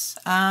systems.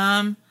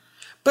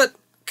 But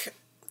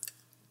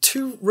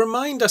to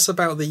remind us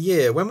about the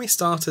year, when we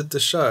started the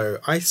show,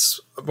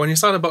 when you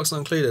started Box Not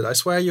Included, I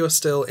swear you're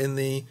still in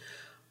the,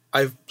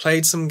 I've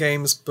played some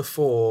games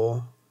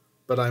before,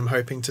 but I'm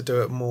hoping to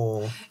do it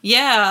more.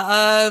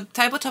 Yeah,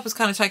 tabletop has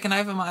kind of taken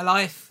over my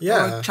life,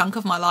 Yeah. or a chunk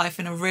of my life,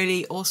 in a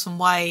really awesome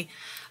way.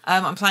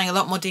 I'm playing a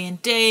lot more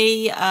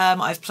D&D.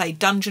 I've played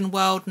Dungeon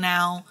World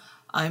now.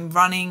 I'm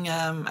running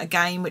a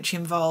game which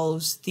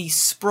involves the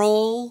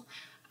Sprawl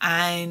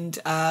and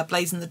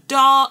Blaze in the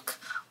Dark.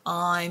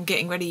 I'm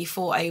getting ready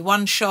for a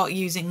one-shot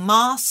using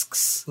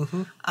masks.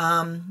 We're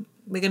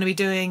going to be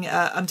doing...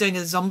 I'm doing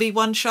a zombie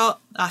one-shot.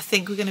 I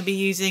think we're going to be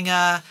using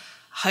a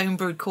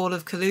homebrewed Call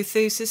of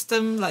Cthulhu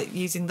system, like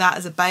using that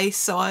as a base.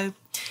 So I've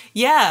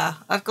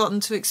gotten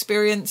to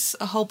experience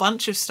a whole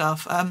bunch of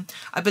stuff. I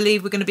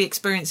believe we're going to be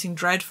experiencing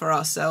Dread for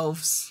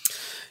ourselves.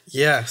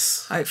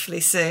 Yes. Hopefully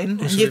soon.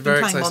 And should you've be been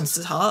very playing exciting.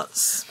 Monster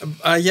Hearts.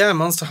 Yeah,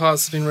 Monster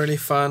Hearts has been really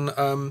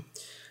fun.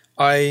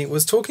 I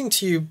was talking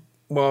to you,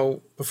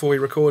 before we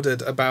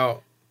recorded,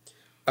 about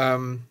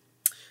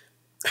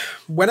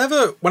when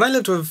I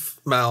lived with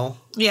Mel,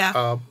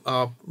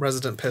 our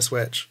resident piss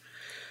witch,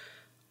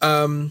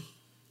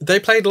 they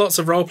played lots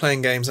of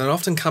role-playing games and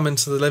often come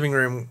into the living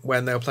room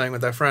when they were playing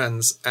with their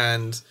friends,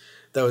 and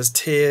there was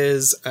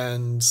tears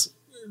and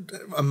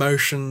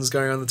emotions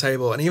going on the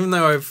table. And even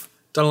though I've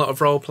done a lot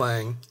of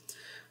role-playing,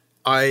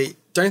 I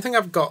don't think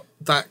I've got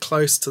that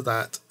close to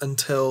that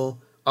until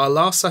our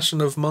last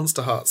session of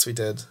Monster Hearts we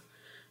did,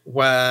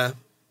 where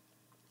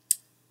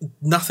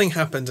nothing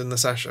happened in the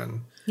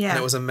session. Yeah. And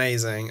it was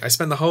amazing. I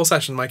spent the whole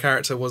session, my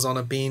character was on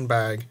a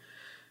beanbag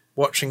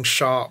watching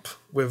Sharp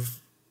with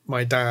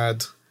my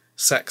dad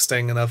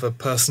sexting another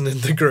person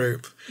in the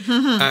group.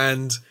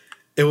 And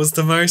it was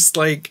the most,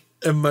 like,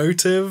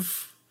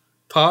 emotive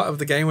part of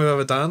the game we've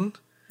ever done.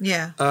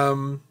 Yeah.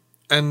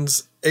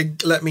 And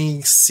it let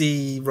me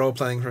see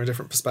role-playing from a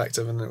different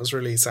perspective, and it was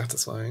really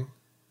satisfying.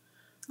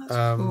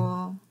 That's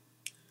cool.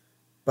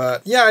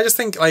 But yeah, I just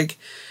think, like,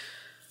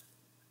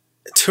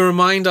 to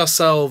remind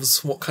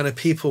ourselves what kind of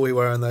people we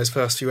were in those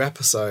first few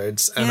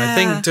episodes. And I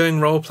think doing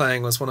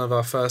role-playing was one of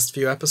our first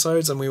few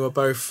episodes, and we were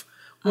both,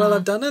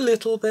 I've done a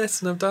little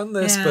bit and I've done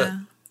this, but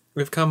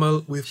we've come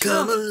a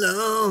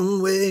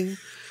long way.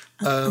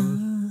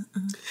 And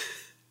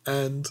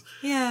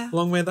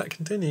long may that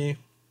continue.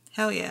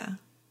 Hell yeah.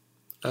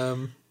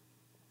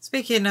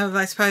 Speaking of,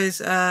 I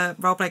suppose,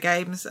 role-play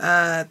games,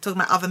 talking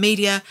about other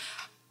media,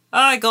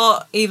 I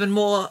got even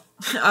more...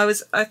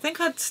 I think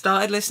I'd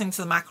started listening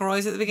to the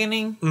McElroys at the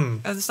beginning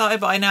of the start,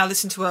 but I now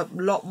listen to a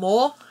lot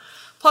more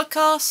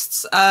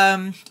podcasts.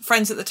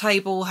 Friends at the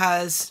Table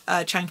has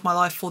changed my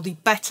life for the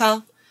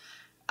better,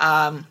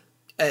 in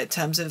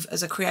terms of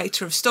as a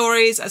creator of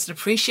stories, as an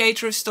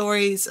appreciator of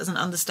stories, as an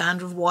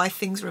understander of why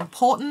things are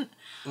important.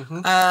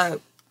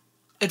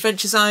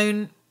 Adventure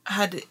Zone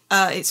had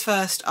its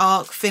first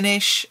arc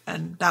finish,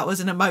 and that was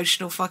an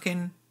emotional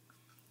fucking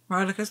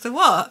rollercoaster.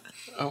 What?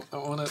 Oh, I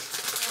want to...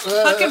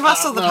 Fucking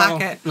rustle the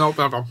packet. No.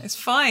 It's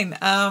fine.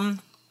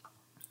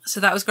 So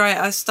that was great.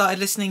 I started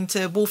listening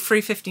to Wolf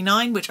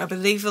 359, which I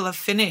believe will have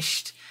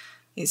finished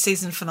its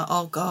season finale.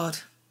 Oh, God.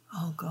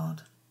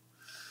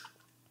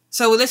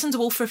 So we'll listen to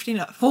Wolf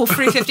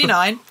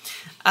 359.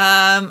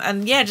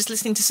 And yeah, just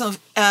listening to sort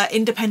of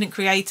independent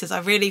creators.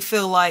 I really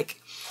feel like,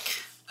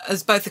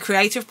 as both a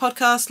creative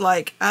podcast,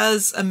 like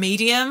as a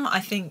medium, I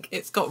think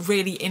it's got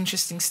really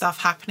interesting stuff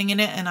happening in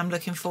it, and I'm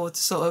looking forward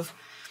to sort of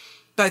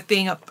both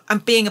being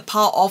a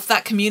part of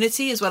that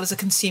community as well as a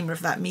consumer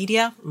of that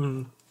media.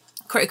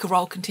 Critical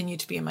Role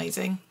continued to be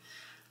amazing.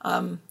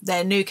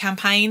 Their new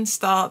campaign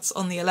starts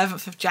on the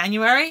 11th of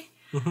January.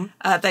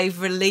 They've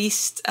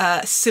released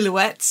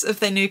silhouettes of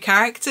their new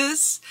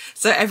characters,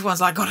 so everyone's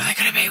like, what are they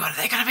going to be? What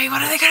are they going to be?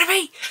 What are they going to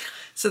be?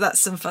 So that's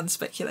some fun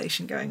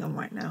speculation going on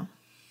right now.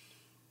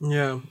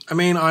 Yeah, I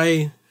mean,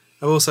 I've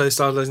also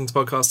started listening to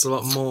podcasts a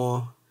lot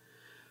more.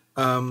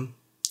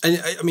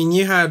 And I mean,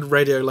 you had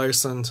Radio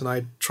Lowsant, and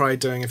I tried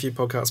doing a few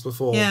podcasts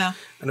before. Yeah.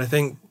 And I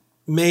think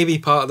maybe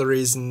part of the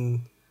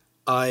reason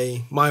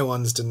my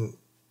ones didn't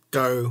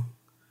go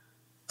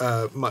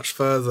much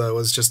further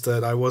was just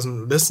that I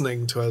wasn't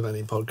listening to as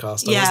many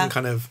podcasts. I wasn't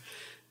kind of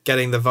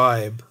getting the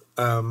vibe.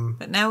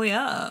 But now we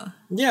are.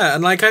 Yeah,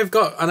 and like I've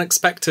got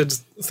unexpected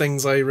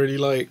things I really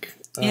like.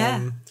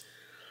 Yeah.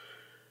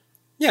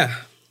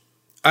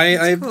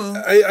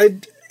 I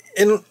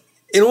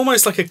in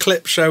almost like a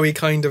clip showy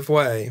kind of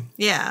way.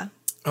 Yeah.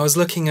 I was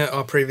looking at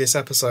our previous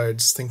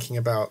episodes, thinking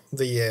about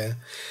the year,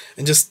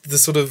 and just the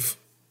sort of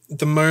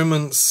the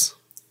moments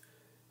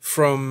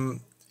from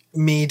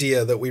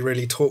media that we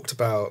really talked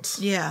about.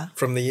 Yeah.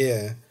 From the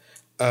year,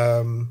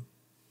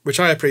 which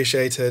I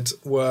appreciated,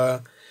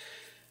 were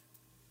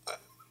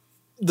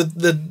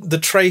the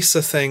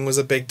Tracer thing was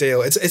a big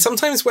deal. It's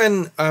sometimes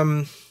when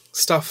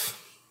stuff.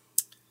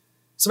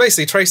 So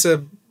basically,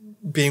 Tracer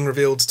being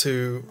revealed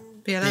to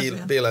be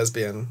a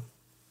lesbian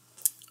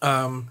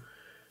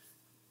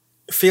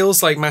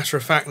feels like matter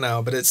of fact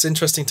now, but it's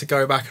interesting to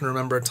go back and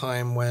remember a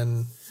time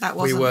when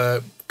we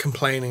were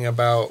complaining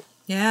about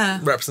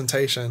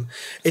representation.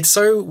 It's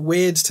so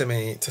weird to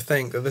me to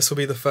think that this will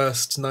be the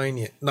first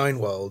nine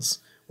worlds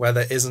where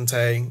there isn't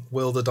a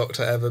 "Will the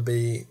Doctor ever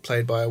be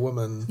played by a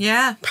woman?"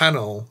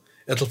 panel.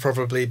 It'll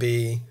probably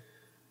be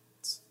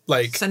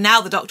like... So now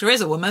the Doctor is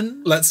a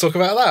woman. Let's talk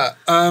about that.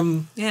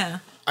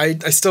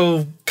 I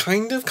still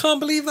kind of can't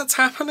believe that's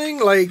happening.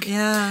 Like,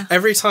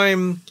 every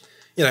time,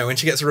 you know, when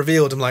she gets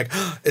revealed, I'm like,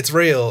 oh, it's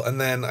real. And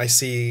then I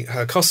see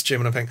her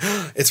costume and I'm thinking,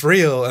 oh, it's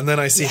real. And then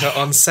I see her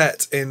on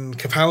set in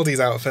Capaldi's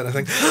outfit and I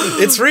think, oh,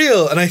 it's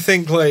real. And I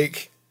think,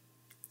 like,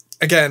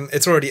 again,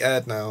 it's already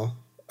aired now.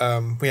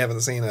 We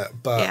haven't seen it,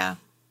 but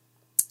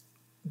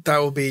that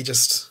will be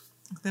just...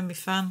 It's going to be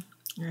fun.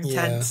 Intense.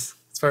 Yeah,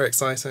 it's very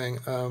exciting.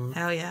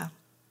 Hell yeah.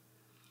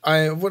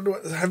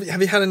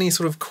 Have you had any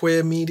sort of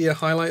queer media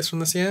highlights from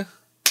this year?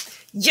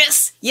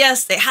 Yes,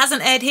 it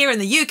hasn't aired here in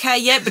the UK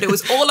yet, but it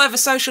was all over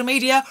social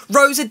media.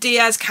 Rosa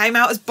Diaz came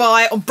out as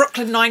bi on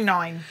Brooklyn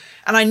Nine-Nine.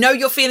 And I know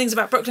your feelings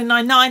about Brooklyn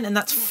Nine-Nine, and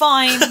that's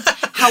fine.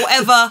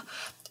 However,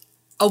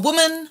 a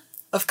woman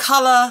of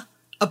colour,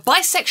 a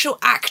bisexual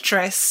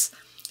actress,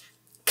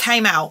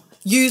 came out,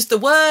 used the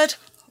word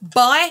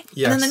bi,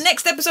 and then the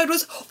next episode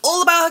was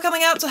all about her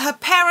coming out to her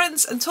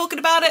parents and talking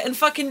about it and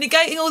fucking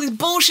negating all these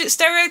bullshit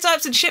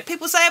stereotypes and shit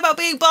people say about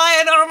being bi,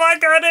 and oh my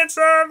god, it's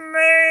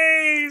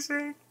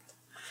amazing.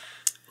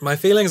 My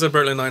feelings of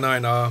Brooklyn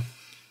Nine-Nine are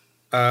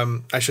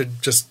I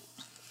should just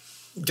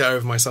get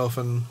over myself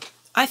and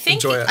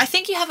enjoy it. I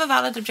think you have a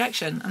valid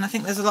objection, and I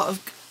think there's a lot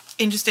of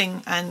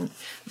interesting and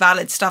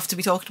valid stuff to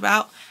be talked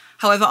about.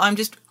 However, I'm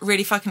just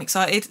really fucking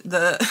excited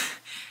that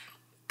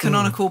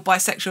canonical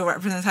bisexual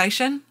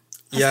representation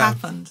has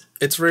happened.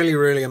 It's really,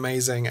 really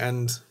amazing,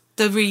 and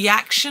the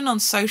reaction on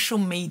social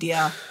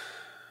media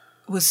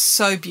was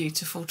so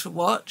beautiful to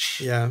watch.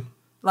 Yeah.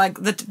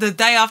 Like, the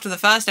day after the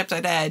first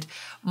episode aired,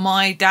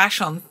 my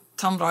dash on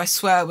Tumblr, I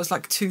swear, was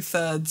like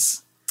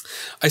 2/3.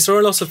 I saw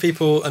a lot of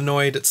people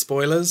annoyed at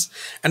spoilers,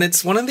 and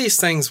it's one of these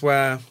things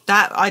where...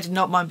 That, I did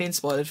not mind being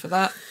spoiled for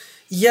that.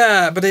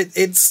 Yeah, but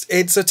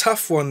it's a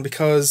tough one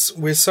because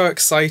we're so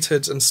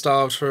excited and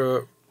starved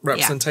for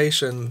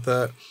representation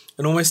that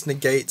it almost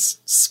negates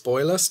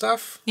spoiler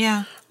stuff.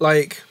 Yeah.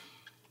 Like,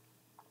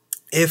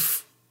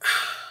 if...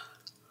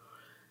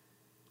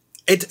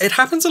 It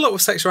happens a lot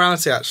with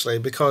sexuality, actually,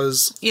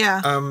 because...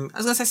 Yeah. I was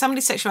going to say,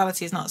 somebody's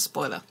sexuality is not a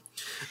spoiler.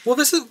 Well,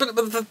 this is... But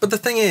the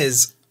thing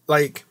is,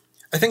 like,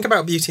 I think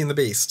about Beauty and the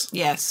Beast.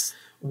 Yes.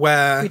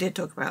 Where... We did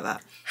talk about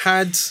that.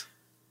 Had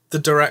the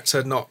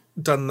director not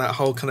done that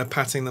whole kind of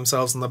patting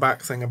themselves on the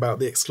back thing about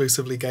the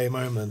exclusively gay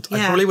moment,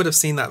 I probably would have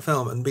seen that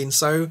film and been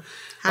so...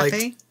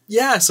 Happy?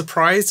 Like,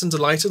 surprised and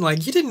delighted.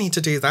 Like, you didn't need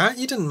to do that.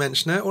 You didn't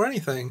mention it or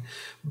anything.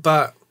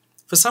 But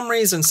for some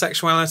reason,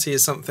 sexuality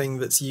is something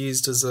that's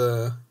used as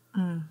a...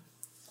 and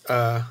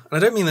I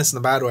don't mean this in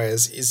a bad way,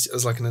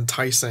 as like an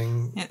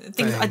enticing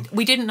thing.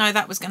 We didn't know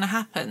that was going to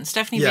happen.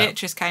 Stephanie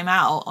Beatrice came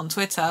out on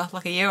Twitter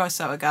like a year or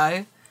so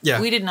ago. Yeah.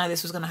 We didn't know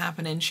this was going to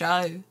happen in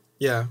show.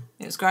 Yeah.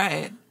 It was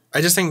great.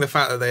 I just think the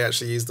fact that they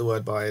actually used the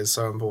word bi is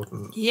so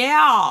important.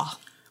 Yeah.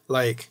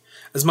 Like,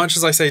 as much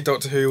as I say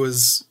Doctor Who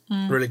was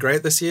really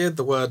great this year,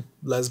 the word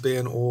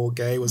lesbian or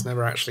gay was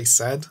never actually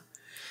said.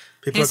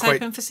 People are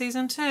hoping for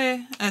season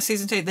 2.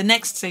 The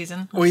next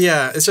season. Well,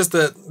 yeah, it's just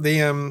that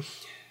the...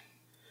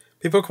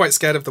 People are quite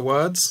scared of the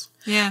words.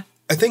 Yeah.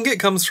 I think it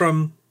comes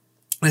from...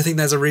 I think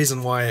there's a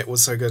reason why it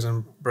was so good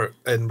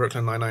in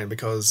Brooklyn Nine-Nine,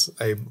 because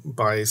a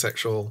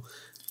bisexual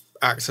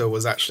actor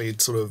was actually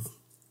sort of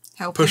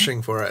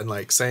pushing for it and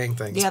like saying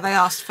things. Yeah, they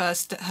asked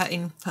first her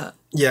input.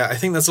 Yeah, I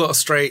think there's a lot of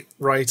straight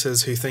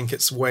writers who think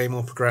it's way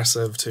more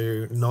progressive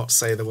to not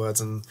say the words,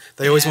 and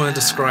they always want to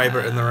describe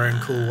it in their own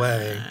cool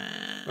way.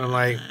 And I'm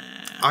like,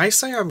 I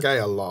say I'm gay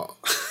a lot.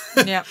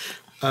 Yep.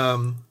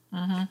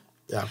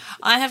 Yeah.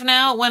 I have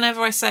now,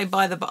 whenever I say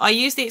by the by, I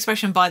use the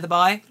expression by the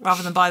by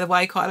rather than by the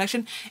way quite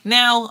often.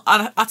 Now,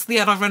 utterly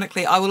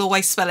unironically, I will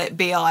always spell it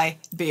B-I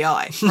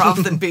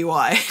rather than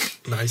B-Y.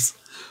 Nice.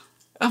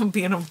 I'm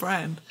being on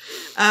brand.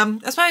 I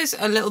suppose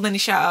a little mini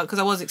shout out because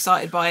I was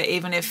excited by it,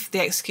 even if the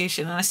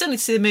execution, and I still need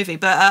to see the movie.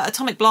 But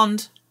Atomic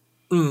Blonde,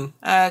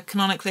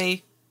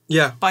 canonically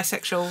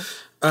bisexual,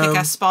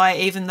 kick-ass spy.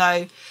 Even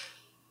though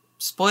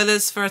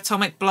spoilers for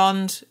Atomic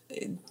Blonde,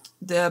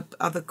 the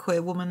other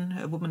queer woman,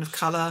 a woman of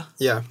color,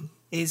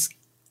 is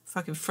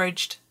fucking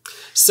fridged.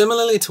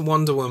 Similarly to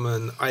Wonder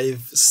Woman,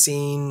 I've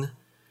seen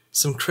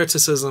some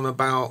criticism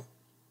about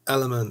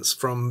elements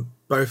from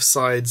both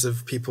sides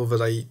of people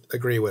that I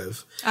agree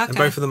with. Okay. And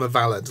both of them are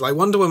valid. Like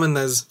Wonder Woman,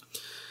 it's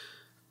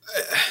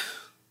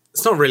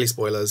not really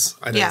spoilers,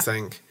 I don't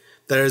think.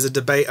 There is a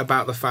debate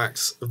about the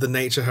fact of the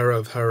nature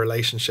of her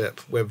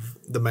relationship with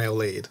the male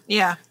lead.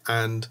 Yeah.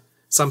 And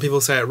some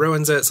people say it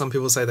ruins it, some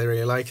people say they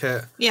really like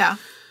it. Yeah.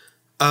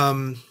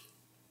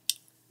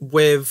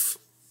 With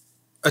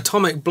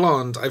Atomic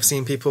Blonde, I've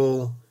seen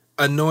people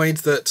annoyed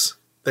that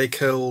they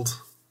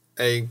killed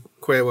a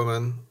queer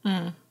woman.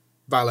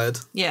 Valid.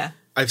 Yeah.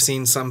 I've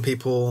seen some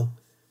people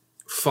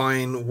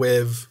fine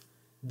with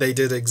they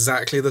did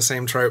exactly the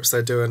same tropes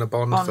they do in a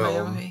Bond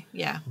film. Movie.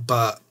 Yeah.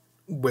 But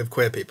with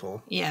queer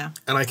people. Yeah.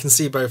 And I can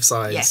see both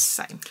sides. Yes,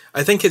 same.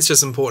 I think it's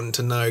just important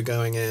to know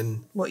going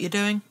in what you're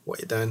doing.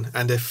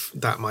 And if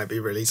that might be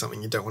really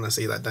something you don't want to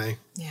see that day.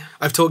 Yeah.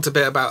 I've talked a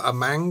bit about a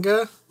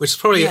manga, which is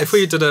probably, if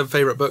we did a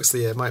favourite books of the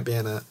year, it might be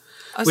in it.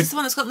 Oh, is this the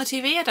one that's got in the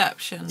TV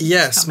adaptation?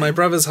 Yes, My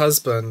Brother's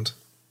Husband,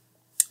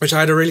 which I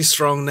had a really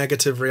strong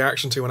negative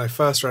reaction to when I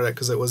first read it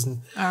because it was...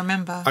 I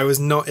remember. I was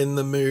not in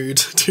the mood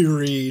to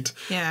read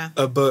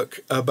a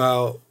book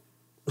about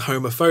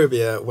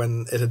homophobia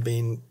when it had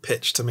been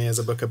pitched to me as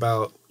a book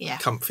about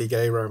comfy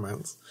gay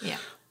romance. Yeah.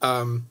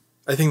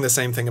 I think the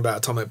same thing about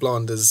Atomic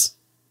Blonde is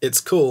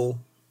it's cool,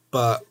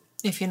 but...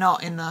 If you're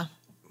not in the...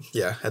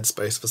 Yeah,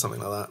 headspace for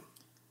something like that.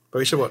 But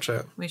we should watch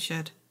it. We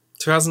should.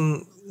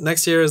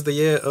 Next year is the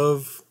year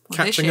of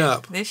catching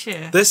up. This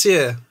year. This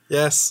year,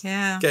 yes.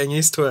 Yeah. Getting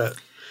used to it.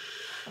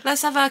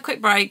 Let's have a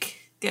quick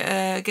break,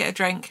 get a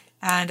drink,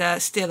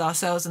 and steel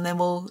ourselves, and then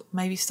we'll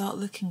maybe start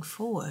looking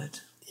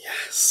forward.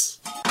 Yes.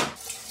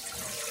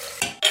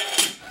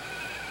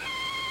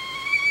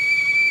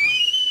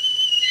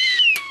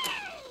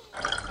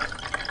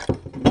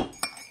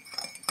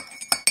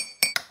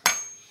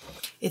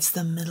 It's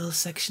the middle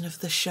section of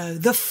the show,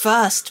 the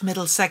first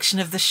middle section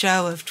of the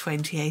show of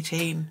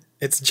 2018.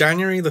 It's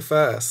January the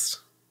 1st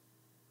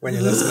when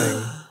you're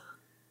listening.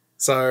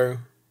 So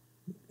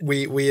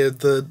we are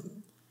the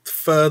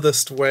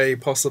furthest way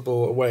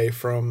possible away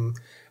from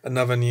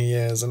another New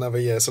Year's, another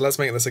year. So let's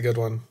make this a good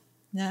one.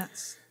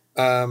 Yes.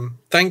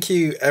 Thank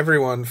you,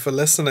 everyone, for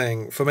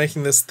listening, for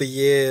making this the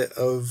year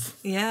of...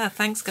 Yeah,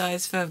 thanks,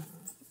 guys, for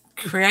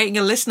creating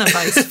a listener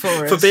base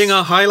for us. For being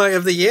our highlight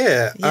of the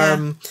year.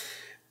 Yeah.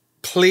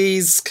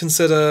 Please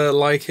consider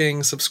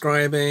liking,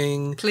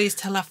 subscribing. Please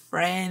tell a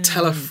friend.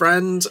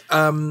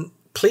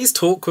 Please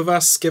talk with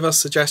us. Give us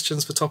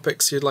suggestions for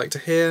topics you'd like to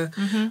hear.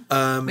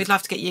 Mm-hmm. We'd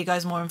love to get you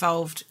guys more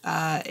involved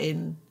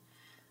in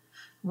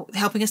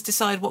helping us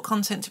decide what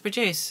content to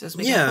produce as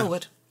we go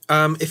forward.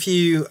 If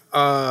you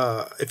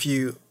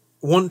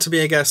want to be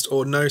a guest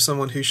or know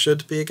someone who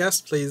should be a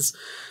guest, please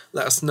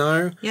let us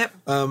know. Yep.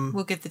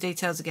 We'll give the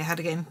details of how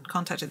to get in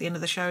contact at the end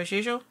of the show as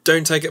usual.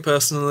 Don't take it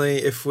personally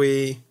if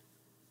we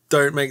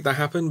don't make that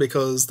happen,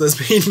 because there's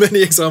been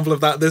many examples of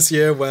that this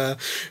year where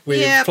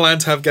we planned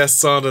to have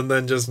guests on and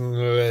then just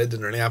it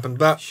didn't really happen.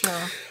 But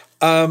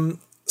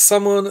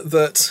someone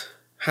that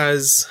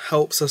has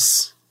helped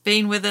us,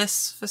 been with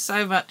us for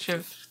so much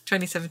of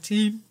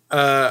 2017,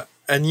 and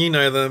you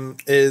know them,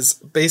 is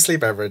Beastly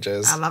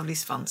Beverages, our lovely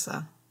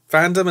sponsor.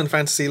 Fandom and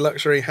fantasy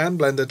luxury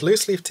hand-blended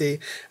loose-leaf tea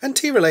and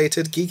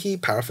tea-related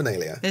geeky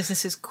paraphernalia.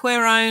 Business is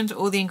queer-owned,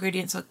 all the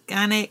ingredients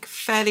organic,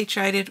 fairly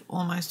traded,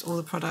 almost all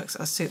the products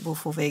are suitable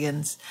for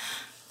vegans.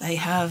 They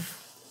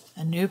have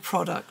a new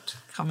product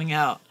coming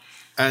out.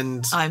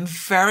 And I'm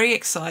very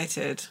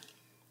excited.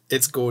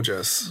 It's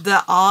gorgeous.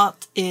 The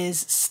art is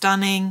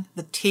stunning.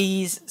 The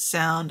teas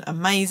sound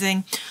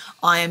amazing.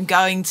 I am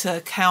going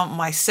to count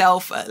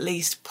myself at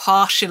least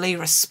partially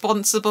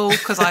responsible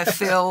because I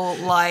feel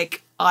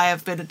like I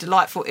have been a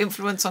delightful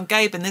influence on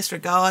Gabe in this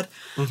regard.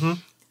 Mm-hmm.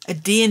 A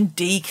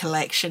D&D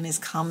collection is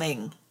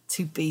coming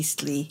to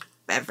Beastly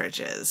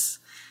Beverages.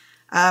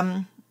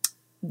 I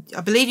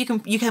believe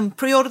you can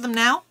pre-order them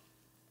now.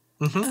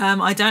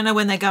 Mm-hmm. I don't know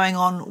when they're going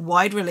on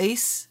wide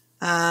release,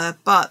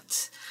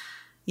 but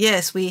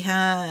yes, we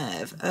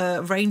have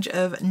a range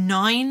of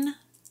 9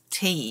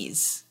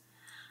 teas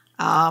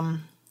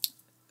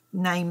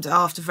named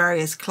after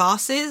various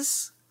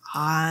classes,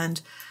 and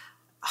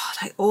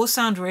they all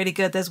sound really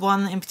good. There's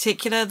one in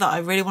particular that I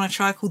really want to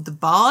try called the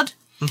Bard,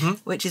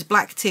 which is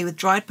black tea with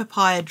dried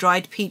papaya,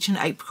 dried peach and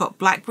apricot,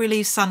 blackberry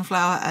leaves,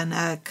 sunflower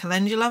and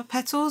calendula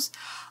petals.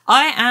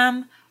 I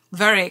am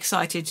very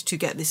excited to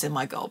get this in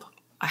my gob,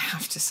 I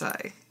have to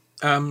say.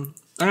 I'm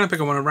going to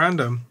pick on one at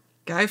random.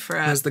 Go for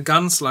it. There's the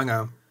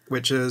Gunslinger,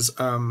 which is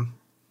a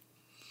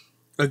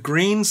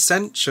green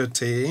sencha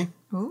tea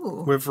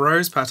with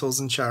rose petals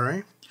and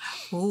cherry.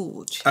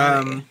 Ooh,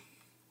 cherry.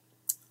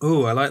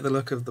 Ooh, I like the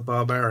look of the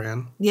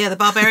Barbarian. Yeah, the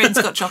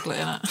Barbarian's got chocolate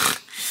in it.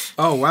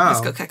 Oh, wow.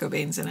 It's got cocoa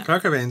beans in it.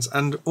 Cocoa beans.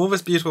 And all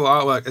this beautiful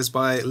artwork is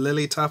by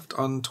Lily Tuft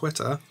on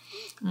Twitter.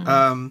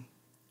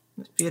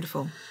 It's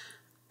beautiful.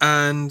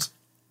 And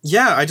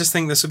yeah, I just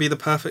think this would be the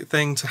perfect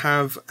thing to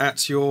have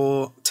at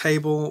your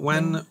table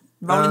when...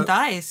 Rolling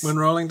dice. When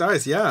rolling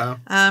dice, yeah.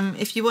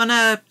 If you want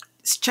to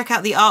check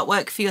out the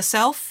artwork for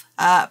yourself,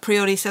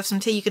 pre-order yourself some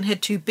tea, you can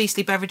head to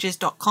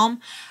beaslybeverages.com.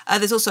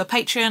 There's also a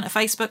Patreon, a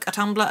Facebook, a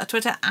Tumblr, a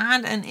Twitter,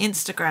 and an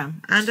Instagram.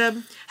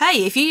 And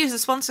hey, if you use the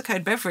sponsor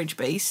code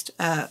BeverageBeast,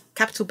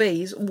 capital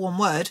B's, one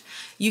word,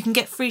 you can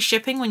get free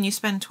shipping when you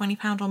spend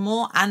 £20 or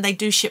more, and they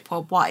do ship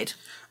worldwide.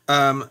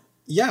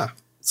 Yeah.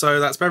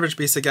 So that's Beverage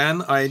Beast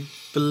again. I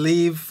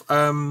believe...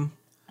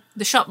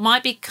 The shop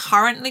might be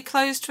currently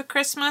closed for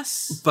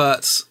Christmas.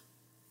 But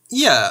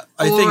yeah,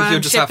 I think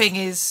you'll just shipping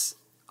is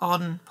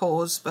on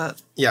pause,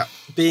 but... Yeah,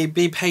 be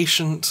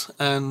patient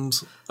and...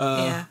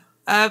 Yeah.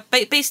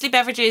 Beastly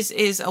Beverages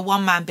is a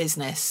one-man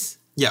business.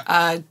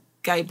 Yeah.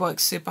 Gabe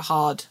works super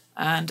hard,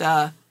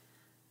 and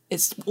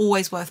it's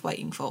always worth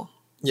waiting for.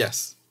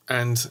 Yes.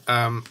 And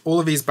all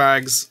of these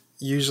bags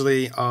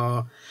usually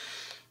are...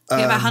 You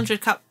get about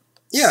 100 cups.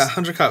 Yeah,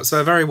 100 cups. So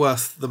they're very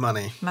worth the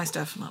money. Most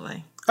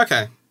definitely.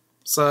 Okay.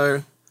 So...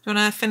 Do you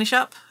want to finish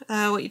up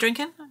what you're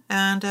drinking?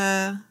 And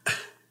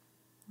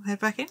head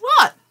back in?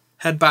 What?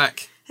 Head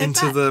back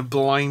into the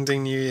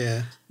blinding new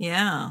year.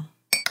 Yeah.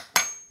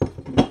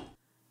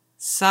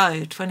 So,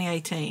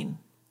 2018.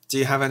 Do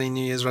you have any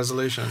New Year's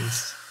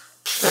resolutions?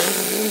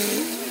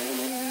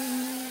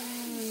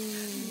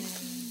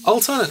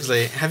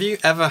 Alternatively, have you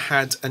ever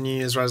had a New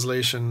Year's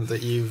resolution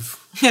that you've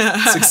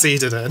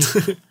succeeded in?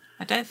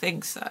 I don't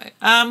think so.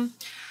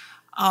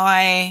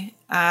 I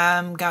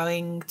am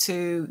going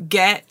to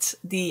get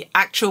the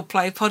Actual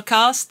Play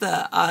podcast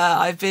that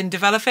I've been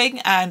developing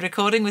and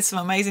recording with some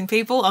amazing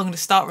people. I'm going to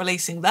start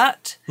releasing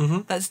that. Mm-hmm.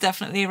 That's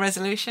definitely a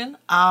resolution.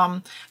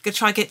 I'm going to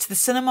try and get to the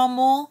cinema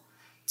more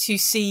to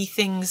see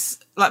things,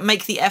 like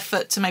make the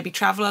effort to maybe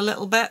travel a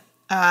little bit,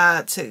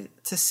 to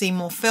see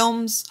more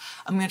films.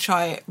 I'm going to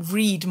try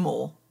read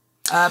more.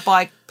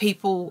 By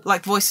people,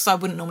 like voices I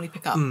wouldn't normally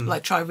pick up.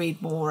 Like try read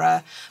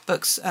more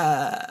books,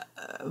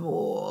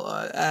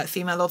 more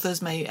female authors,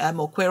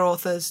 more queer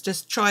authors.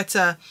 Just try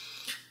to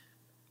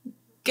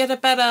get a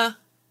better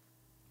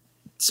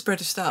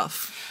spread of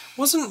stuff.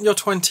 Wasn't your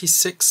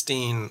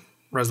 2016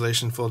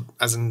 resolution for,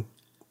 as in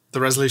the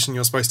resolution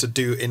you're supposed to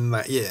do in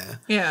that year,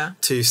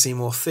 to see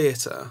more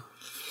theatre?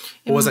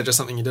 Or was that just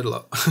something you did a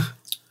lot?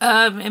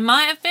 It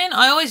might have been.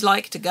 I always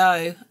like to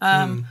go.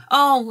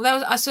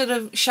 I sort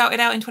of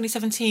shouted out in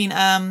 2017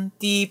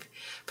 the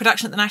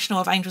production at the National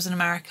of Angels in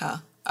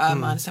America. I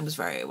understand was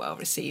very well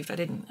received. I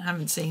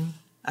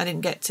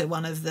didn't get to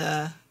one of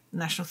the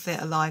National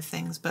Theatre Live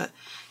things, but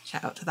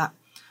shout out to that.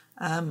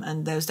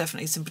 And there was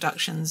definitely some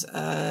productions,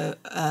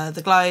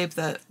 the Globe,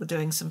 that were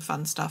doing some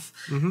fun stuff.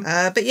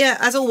 Mm-hmm. But yeah,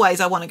 as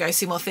always, I want to go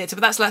see more theatre.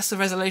 But that's less the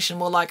resolution,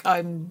 more like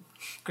I'm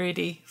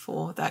greedy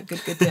for that good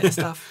theatre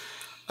stuff.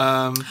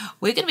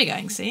 We're going to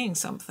be seeing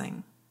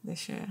something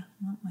this year,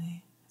 aren't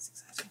we? That's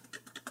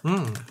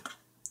exciting.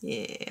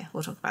 Yeah,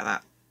 we'll talk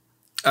about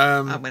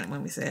that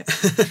when we see it.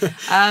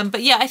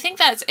 But yeah, I think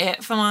that's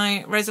it for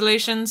my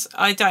resolutions.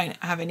 I don't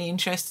have any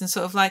interest in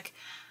sort of like...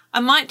 I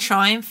might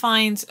try and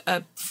find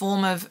a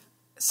form of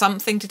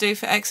something to do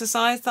for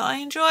exercise that I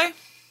enjoy.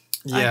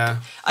 Yeah.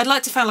 I'd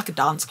like to find like a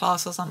dance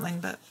class or something,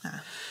 but...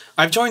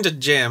 I've joined a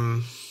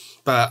gym,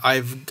 but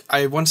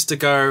I wanted to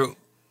go...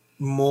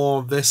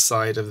 more this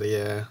side of the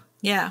year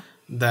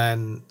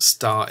than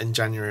start in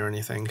January or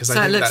anything. So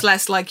it looks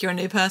less like you're a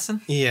new person?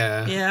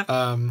 Yeah. Yeah.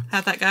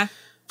 How'd that go?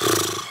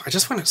 I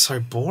just find it so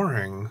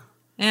boring.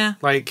 Yeah.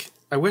 Like,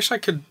 I wish I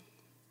could...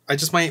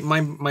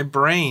 my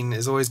brain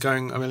is always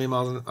going a million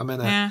miles a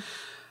minute. Yeah.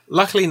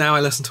 Luckily now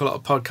I listen to a lot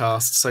of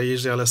podcasts, so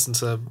usually I listen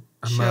to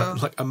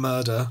a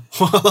murder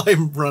while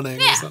I'm running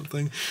or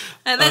something.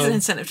 There's an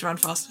incentive to run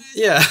faster.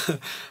 Yeah.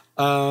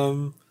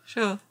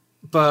 Sure.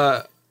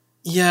 But...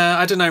 yeah,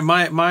 I don't know.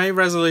 My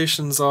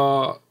resolutions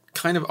are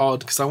kind of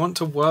odd because I want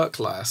to work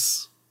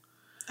less.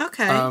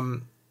 Okay.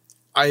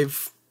 I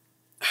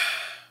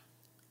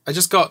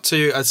just got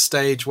to a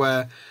stage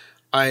where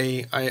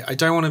I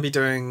don't want to be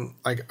doing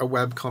like a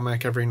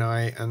webcomic every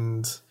night,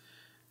 and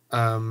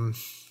I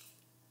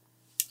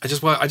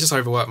just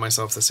overworked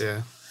myself this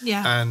year.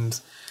 Yeah. And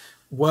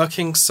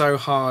working so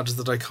hard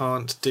that I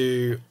can't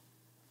do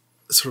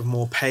sort of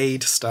more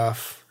paid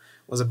stuff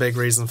was a big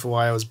reason for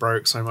why I was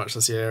broke so much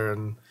this year,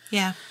 and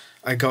yeah,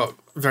 I got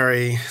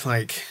very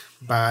like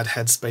bad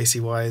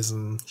headspacey wise,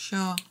 and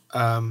sure.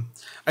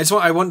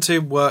 I want to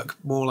work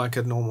more like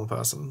a normal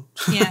person.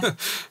 Yeah.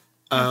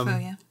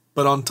 Yeah.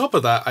 But on top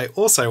of that, I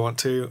also want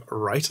to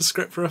write a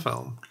script for a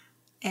film.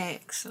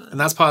 Excellent. And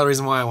that's part of the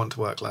reason why I want to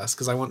work less,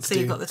 because I want to So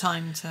you've got the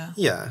time to...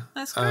 Yeah.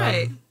 That's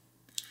great.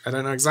 I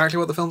don't know exactly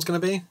what the film's going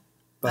to be,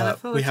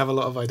 but we have a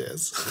lot of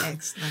ideas.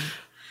 Excellent.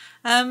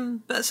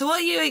 But so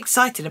what are you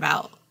excited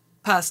about,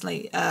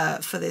 personally,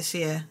 for this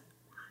year?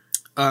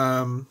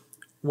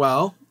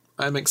 Well,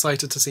 I'm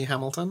excited to see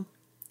Hamilton.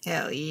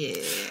 Hell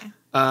yeah.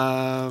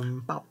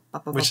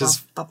 Which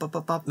is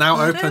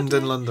now opened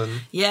in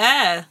London.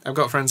 Yeah. I've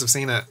got friends who've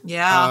seen it.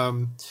 Yeah.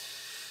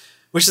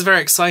 Which is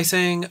very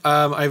exciting.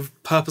 I've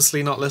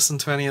purposely not listened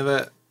to any of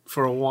it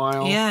for a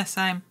while. Yeah,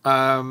 same.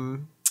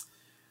 And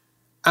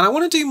I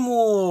want to do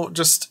more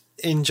just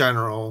in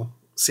general,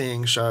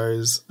 seeing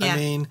shows. Yeah. I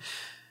mean,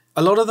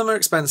 a lot of them are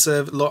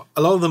expensive. A lot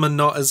of them are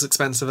not as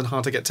expensive and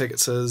hard to get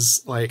tickets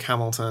as like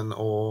Hamilton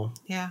or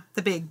Yeah,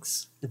 the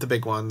bigs. the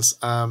big ones.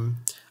 I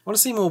want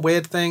to see more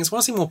weird things. I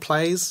want to see more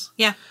plays.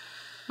 Yeah,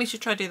 we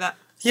should try to do that.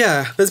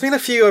 Yeah, there's been a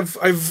few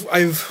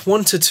I've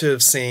wanted to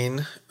have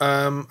seen,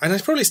 and I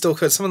probably still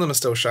could. Some of them are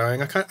still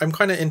showing. I'm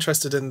kind of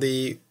interested in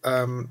the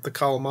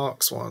Karl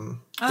Marx one,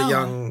 the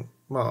Young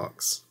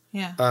Marx,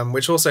 Yeah.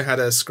 which also had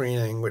a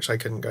screening which I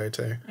couldn't go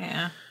to.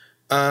 Yeah.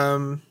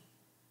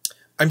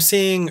 I'm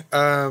seeing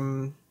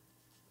some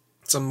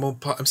more.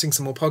 I'm seeing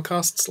some more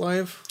podcasts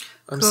live.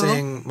 I'm Cool.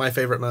 seeing My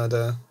Favorite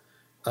Murder,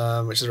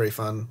 which is really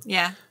fun.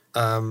 Yeah.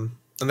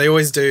 And they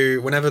always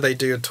do, whenever they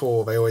do a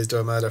tour, they always do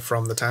a murder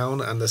from the town,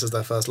 and this is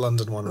their first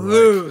London one. And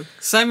Ooh,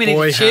 so many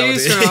boy, to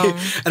choose howdy.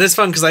 from. And it's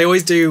fun because they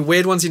always do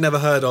weird ones you never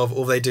heard of,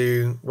 or they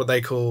do what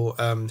they call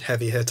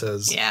heavy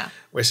hitters. Yeah.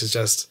 Which is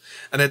just,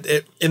 and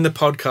it in the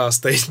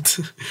podcast, they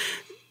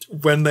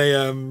when they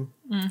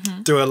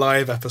do a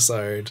live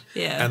episode,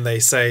 Yeah. and they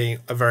say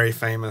a very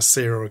famous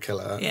serial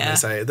killer, and Yeah. they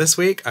say, this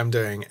week I'm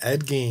doing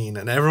Ed Gein,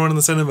 and everyone in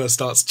the cinema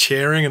starts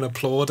cheering and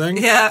applauding.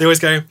 Yeah. They always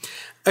go,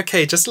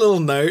 okay, just a little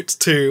note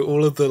to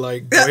all of the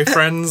like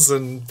boyfriends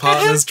and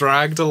partners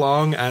dragged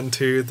along, and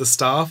to the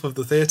staff of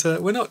the theatre,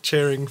 we're not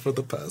cheering for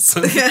the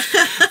person.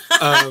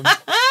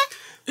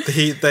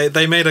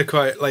 They made a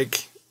quite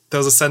like, there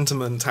was a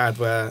sentiment had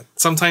where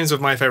sometimes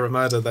with My Favorite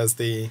Murder there's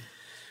the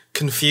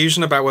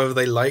confusion about whether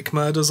they like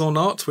murders or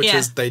not, which Yeah.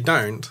 is they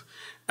don't.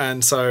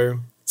 And so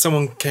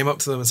someone came up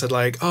to them and said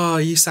like, oh,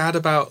 are you sad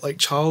about like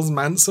Charles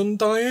Manson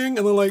dying?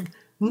 And they're like,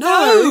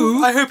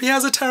 no, I hope he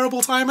has a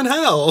terrible time in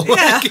hell.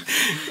 Yeah.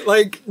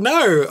 like,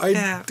 no, I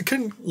Yeah.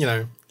 couldn't, you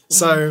know.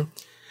 So,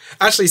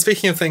 actually,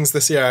 speaking of things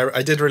this year,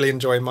 I did really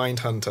enjoy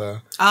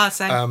Mindhunter,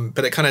 Same.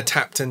 but it kind of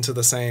tapped into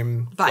the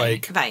same,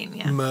 Vein,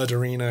 yeah.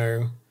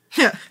 murderino.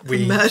 Yeah.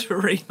 we-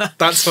 Murderino.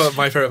 That's what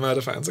My Favorite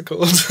Murder fans are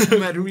called.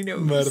 Murderino.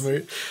 Murder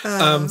Moot.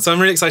 So I'm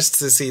really excited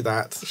to see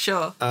that.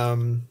 Sure.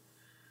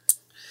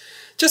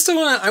 Just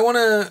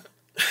I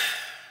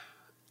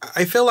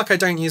feel like I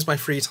don't use my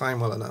free time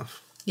well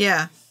enough.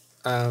 Yeah.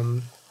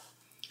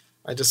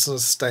 I just sort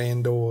of stay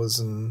indoors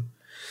and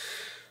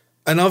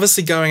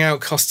obviously going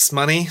out costs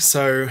money,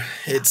 so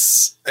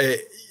it's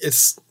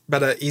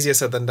better, easier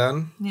said than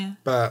done. Yeah.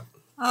 But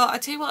Oh, I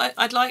tell you what,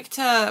 I'd like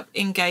to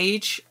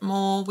engage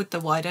more with the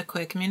wider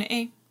queer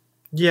community.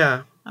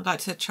 yeah, I'd like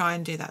to try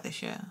and do that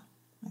this year,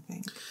 I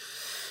think.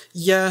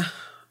 yeah,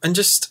 and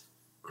just,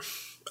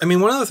 I mean,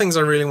 one of the things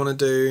I really want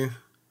to do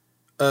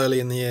early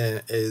in the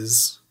year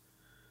is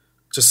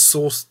just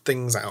sort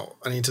things out.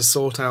 I need to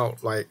sort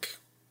out like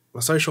my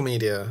social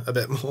media a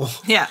bit more.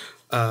 Yeah.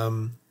 I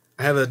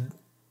have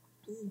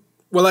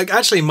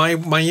actually my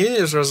New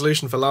Year's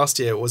resolution for last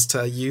year was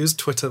to use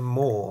Twitter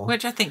more,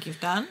 Which I think you've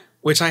done.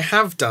 which I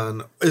have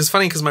done. It was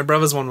funny because my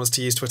brother's one was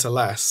to use Twitter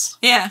less.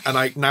 Yeah. And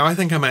I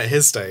think I'm at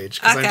his stage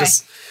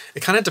because Okay.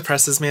 it kind of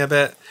depresses me a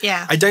bit.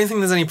 Yeah. I don't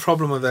think there's any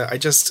problem with it.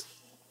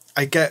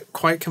 I get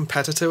quite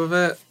competitive with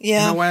it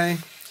Yeah. in a way.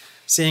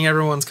 Seeing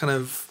everyone's kind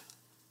of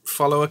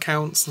follow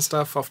accounts and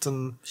stuff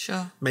often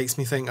Sure. makes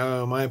me think,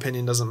 oh, my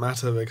opinion doesn't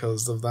matter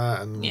because of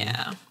that. And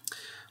Yeah.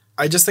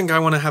 I just think I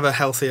want to have a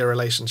healthier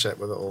relationship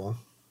with it all.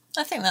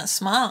 I think that's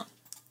smart.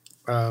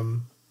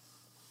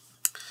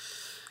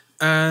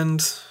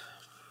 And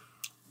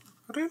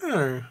I don't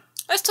know.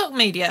 Let's talk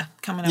media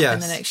coming up in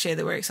the Yes. next year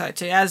that we're excited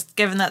to, as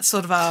given that's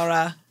sort of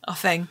our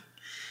thing.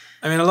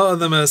 I mean, a lot of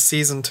them are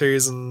season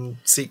 2s and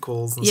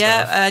sequels and stuff.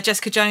 Yeah,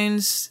 Jessica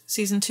Jones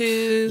season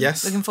 2.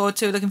 Yes. Looking forward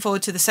to the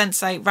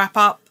Sense8 wrap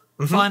up,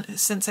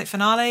 Sense8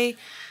 finale.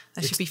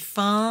 That should be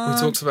fun. We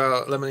talked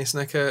about Lemony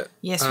Snicket.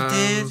 Yes, we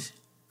did.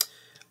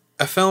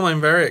 A film I'm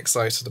very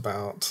excited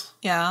about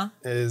Yeah.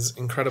 is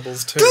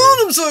Incredibles 2.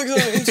 I'm so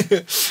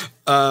excited.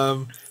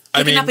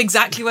 Picking mean- up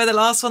exactly where the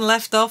last one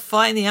left off,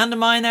 fighting the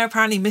Underminer.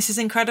 Apparently, Mrs.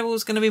 Incredible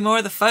is going to be more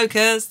of the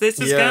focus. This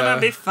is Yeah. going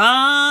to be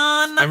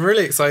fun. I'm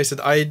really excited.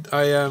 I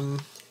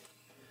don't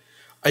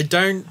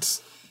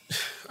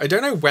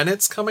know when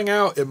it's coming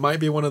out. It might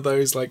be one of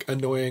those like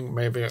annoying,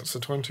 maybe it's a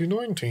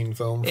 2019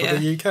 film for Yeah.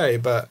 the UK,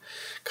 but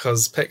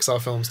because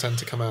Pixar films tend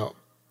to come out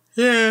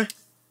Yeah.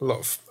 a lot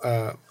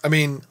of, I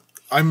mean,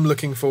 I'm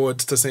looking forward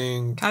to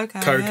seeing Coco,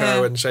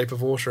 yeah. and Shape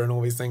of Water and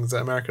all these things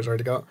that America's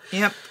already got.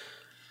 Yep.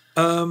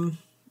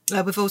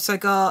 We've also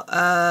got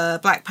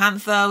Black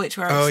Panther, which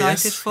we're Oh,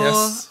 excited yes, for.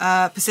 yes.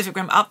 Pacific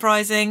Rim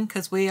Uprising,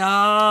 because we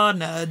are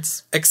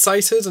nerds.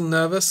 Excited and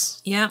nervous,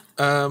 Yeah,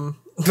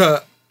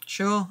 but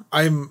sure.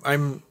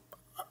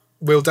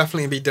 we'll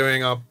definitely be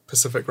doing our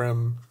Pacific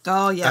Rim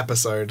Oh, yeah.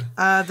 episode.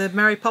 The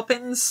Mary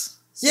Poppins.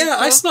 Yeah,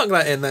 I sequel. snuck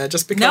that in there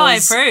just because. No, I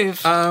approve.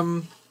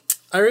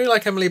 I really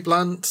like Emily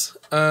Blunt.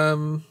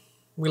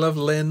 We love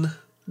Lynn.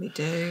 We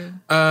do.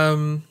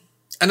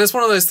 And it's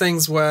one of those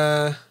things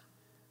where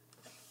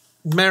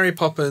Mary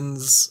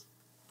Poppins,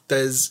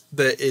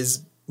 there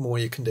is more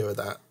you can do with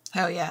that.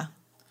 Hell yeah.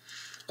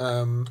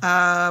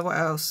 What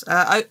else?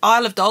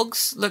 Isle of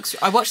Dogs looks.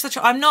 I watched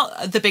I'm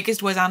not the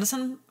biggest Wes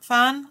Anderson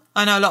fan.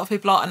 I know a lot of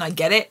people are, and I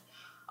get it.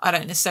 I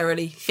don't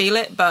necessarily feel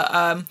it, but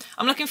I'm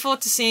looking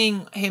forward to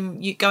seeing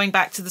him going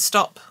back to the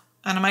stop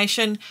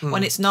animation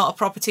when it's not a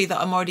property that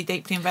I'm already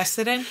deeply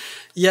invested in.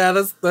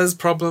 Yeah, there's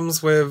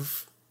problems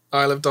with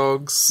Isle of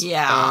Dogs.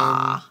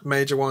 Yeah.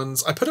 Major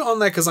ones. I put it on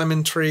there because I'm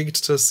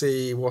intrigued to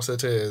see what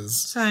it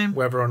is. Same.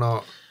 Whether or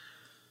not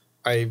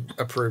I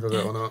approve of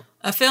it or not.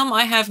 A film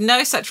I have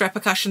no such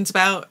repercussions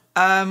about,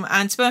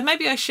 and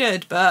maybe I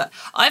should, but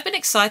I've been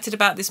excited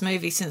about this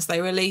movie since they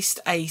released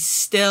a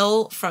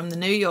still from the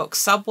New York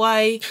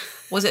subway.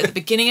 Was it at the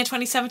beginning of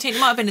 2017? It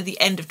might have been at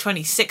the end of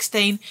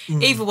 2016.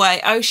 Either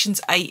way, Ocean's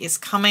 8 is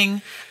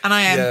coming, and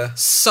I am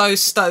so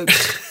stoked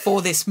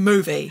for this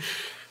movie.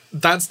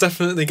 That's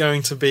definitely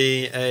going to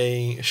be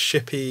a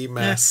shippy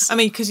mess. Yeah. I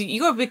mean, because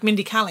you're a big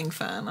Mindy Kaling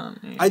fan,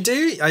 aren't you? I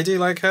do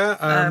like her.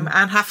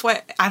 Anne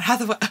Hathaway's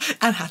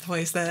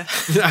there.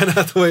 Anne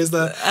Hathaway's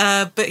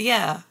there. But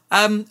yeah,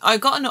 I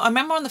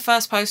remember on the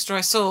first poster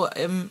I saw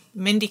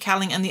Mindy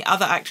Kaling and the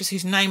other actress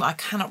whose name I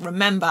cannot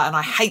remember, and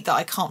I hate that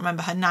I can't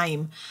remember her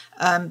name.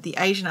 The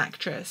Asian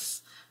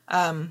actress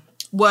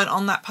weren't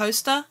on that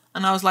poster,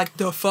 and I was like,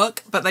 the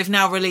fuck? But they've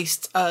now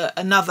released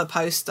another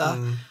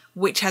poster.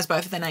 Which has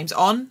both of their names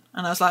on.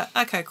 And I was like,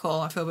 okay,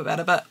 cool, I feel a bit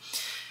better. But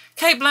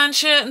Kate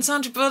Blanchett and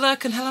Sandra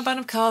Bullock and Helena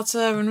Bonham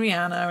Carter and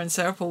Rihanna and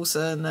Sarah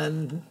Paulson,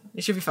 and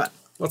it should be fun.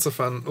 Lots of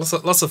fun. Lots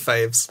of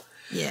faves.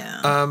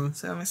 Yeah.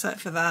 So I'm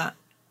excited for that.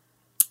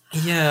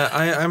 Yeah,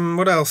 I'm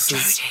what else?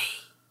 Jodie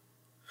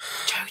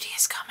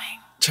is coming.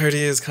 Jodie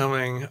is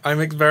coming.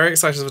 I'm very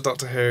excited for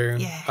Doctor Who.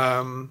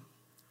 Yeah.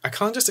 I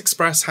can't just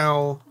express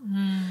how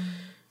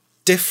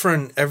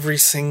different every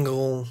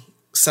single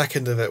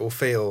second of it will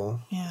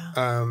feel. Yeah.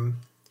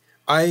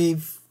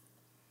 I've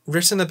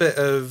written a bit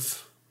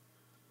of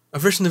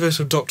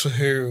Doctor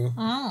Who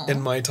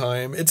in my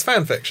time. It's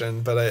fan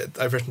fiction, but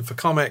I've written for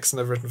comics and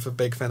I've written for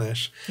Big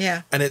Finish.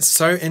 Yeah. And it's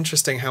so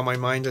interesting how my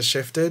mind has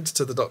shifted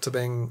to the Doctor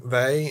being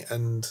they,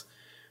 and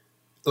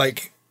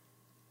like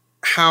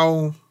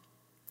how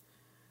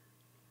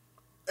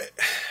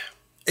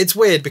it's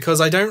weird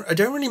because I don't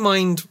really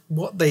mind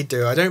what they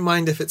do. I don't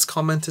mind if it's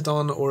commented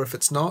on or if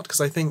it's not,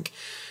 because I think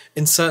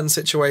in certain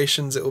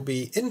situations it will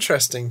be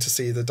interesting to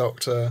see the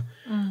Doctor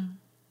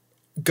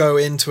go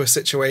into a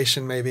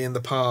situation maybe in the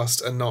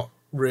past and not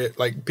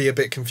be a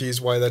bit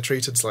confused why they're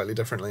treated slightly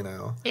differently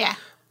now. Yeah.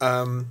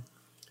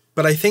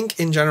 But I think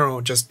in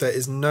general, just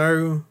there's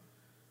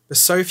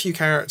so few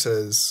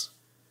characters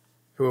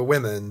who are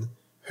women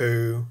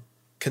who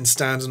can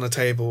stand on a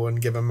table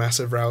and give a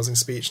massive rousing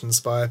speech and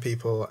inspire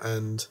people,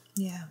 and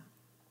yeah,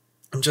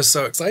 I'm just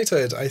so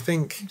excited. I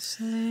think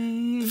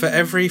for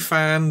every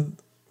fan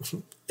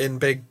in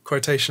big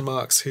quotation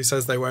marks who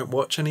says they won't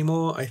watch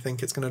anymore, I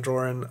think it's going to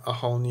draw in a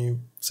whole new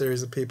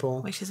series of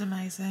people. Which is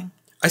amazing.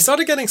 I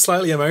started getting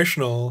slightly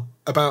emotional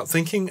about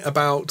thinking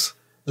about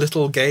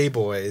little gay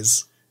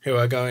boys who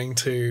are going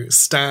to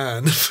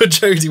stan for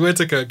Jodie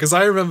Whittaker, because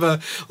I remember,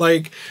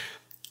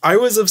 I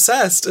was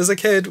obsessed as a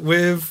kid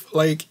with,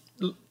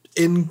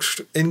 in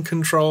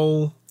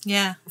control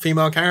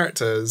female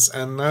characters,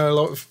 and now a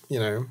lot of,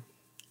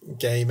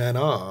 gay men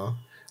are.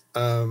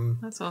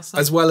 That's awesome.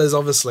 As well as,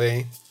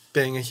 obviously,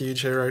 being a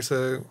huge hero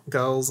to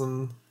girls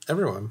and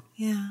everyone.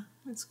 Yeah,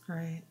 that's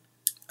great.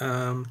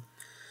 What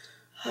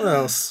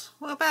else?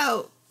 What's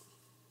about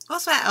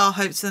our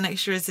hopes for the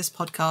next year as this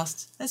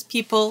podcast? As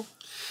people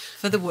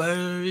for the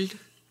world.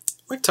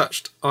 We've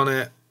touched on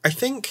it. I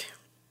think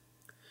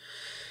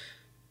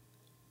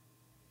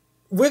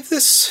with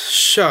this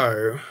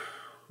show,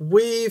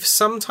 we've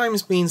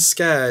sometimes been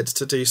scared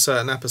to do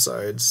certain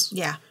episodes.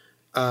 Yeah.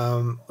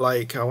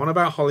 Like a one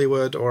about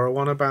Hollywood, or a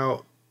one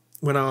about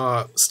when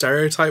our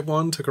stereotype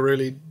one took a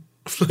really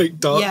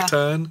dark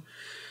turn.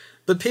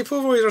 But people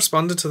have always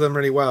responded to them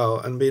really well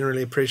and been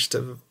really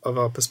appreciative of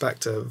our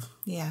perspective.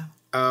 Yeah.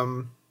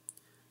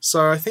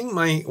 So I think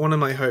one of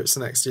my hopes the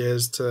next year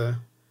is to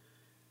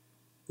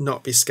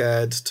not be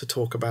scared to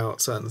talk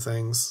about certain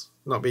things,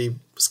 not be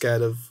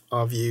scared of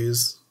our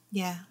views.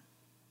 Yeah.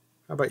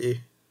 How about you?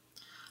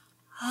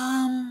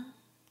 I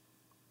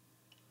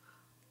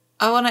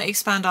want to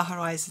expand our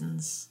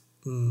horizons.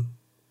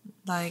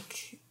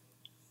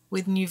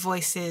 With new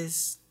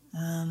voices,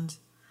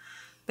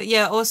 but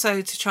yeah,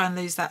 also to try and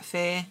lose that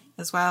fear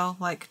as well,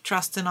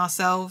 trust in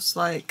ourselves.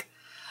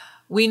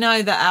 We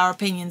know that our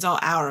opinions are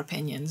our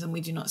opinions, and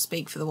we do not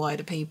speak for the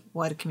wider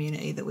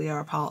community that we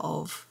are a part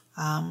of.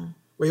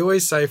 We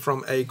always say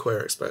from a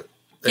queer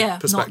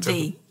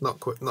perspective,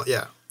 not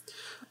yeah.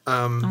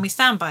 And we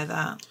stand by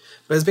that.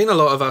 There's been a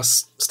lot of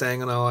us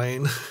staying on our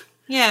lane.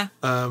 Yeah.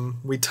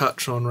 We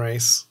touch on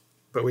race,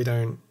 but we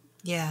don't.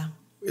 Yeah.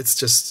 It's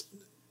just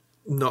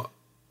not.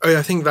 Oh,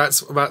 I think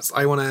that's.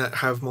 I want to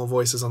have more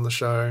voices on the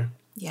show.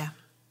 Yeah.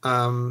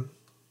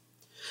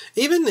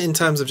 Even in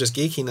terms of just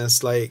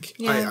geekiness,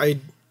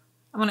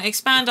 I want to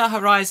expand our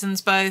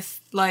horizons,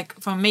 both like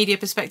from a media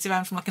perspective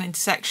and from like an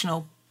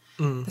intersectional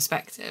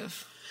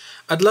perspective.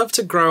 I'd love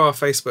to grow our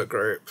Facebook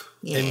group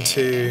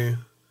into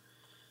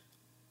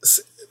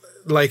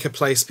like a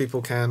place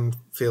people can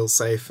feel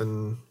safe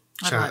and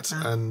chat,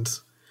 and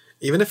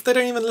even if they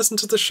don't even listen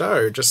to the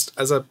show, just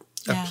as a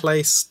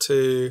place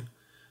to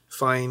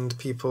find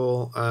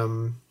people.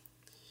 I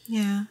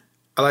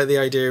like the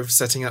idea of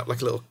setting up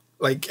like a little,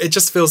 like, it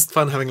just feels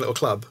fun having a little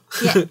club.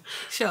 Yeah,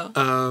 sure.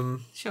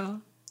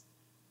 Sure.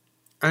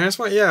 And that's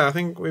why, I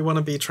think we want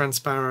to be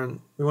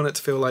transparent. We want it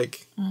to feel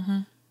like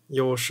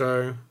your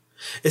show.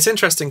 It's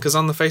interesting because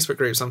on the Facebook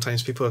group,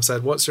 sometimes people have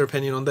said, "What's your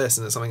opinion on this?"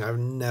 And it's something I've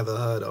never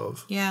heard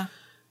of. Yeah.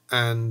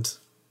 And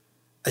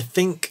I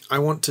think I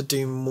want to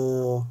do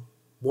more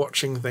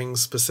watching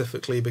things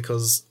specifically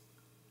because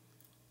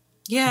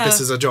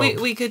this is a job.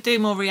 We could do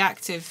more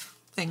reactive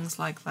things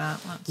like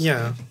that. That's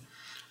good.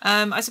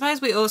 I suppose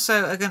we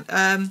also are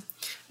going.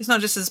 It's not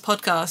just as a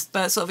podcast,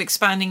 but sort of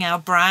expanding our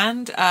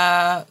brand.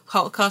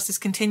 Cultcast is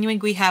continuing.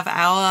 We have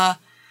our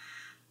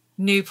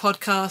new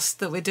podcast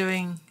that we're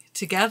doing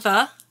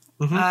together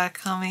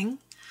coming,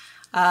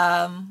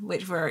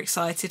 which we're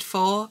excited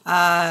for.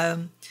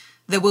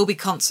 There will be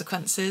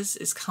consequences.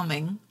 Is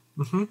coming.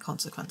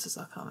 Consequences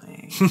are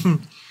coming.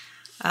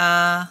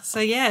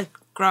 So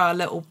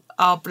grow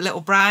our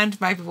little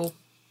brand. Maybe we'll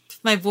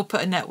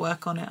put a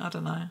network on it. I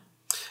don't know.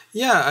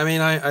 Yeah, I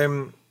mean,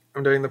 I'm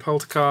doing the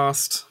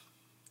Poltercast.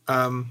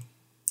 I'm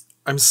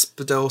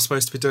still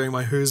supposed to be doing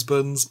my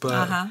Who'sbuns,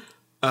 but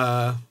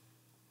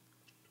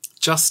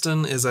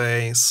Justin is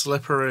a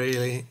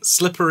slippery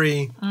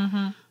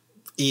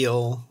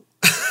eel.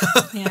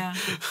 Yeah.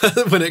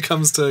 When it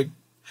comes to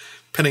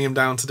pinning him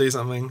down to do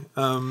something.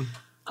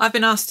 I've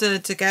been asked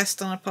to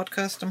guest on a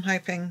podcast. I'm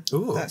hoping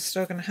that's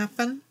still going to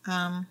happen.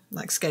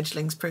 Like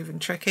scheduling's proving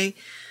tricky,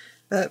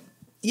 but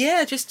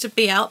just to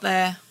be out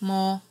there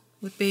more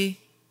would be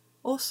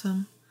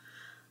awesome.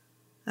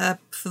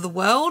 For the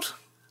world,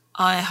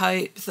 I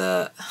hope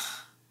that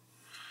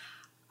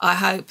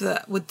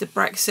with the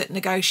Brexit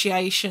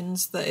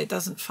negotiations that it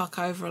doesn't fuck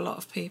over a lot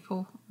of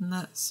people and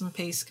that some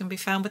peace can be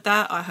found with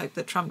that. I hope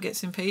that Trump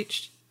gets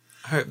impeached.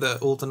 I hope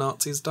that all the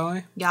Nazis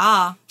die.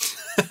 Yeah,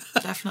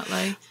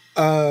 definitely.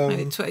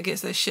 Maybe Twitter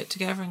gets their shit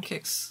together and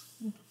kicks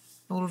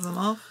all of them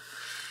off.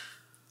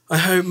 I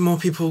hope more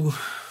people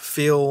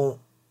feel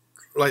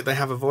like they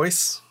have a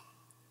voice.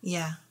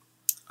 Yeah.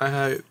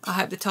 I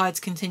hope the tides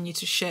continue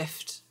to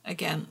shift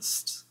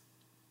against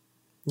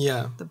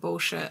the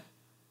bullshit.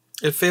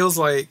 It feels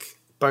like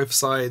both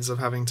sides of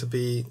having to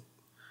be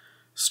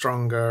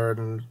stronger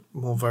and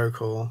more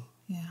vocal.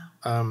 Yeah.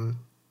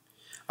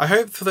 I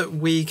hope that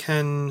we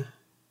can,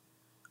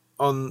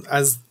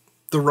 as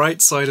the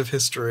right side of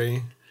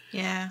history,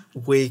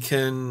 we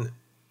can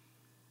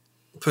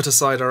put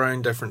aside our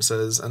own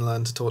differences and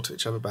learn to talk to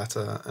each other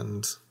better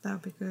and that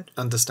would be good.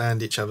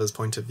 Understand each other's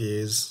point of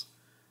views.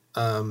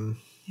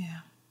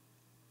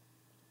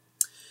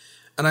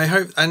 And I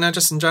hope,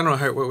 just in general, I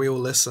hope that we all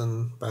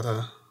listen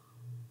better.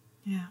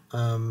 Yeah.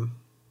 I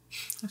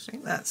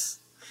think that's,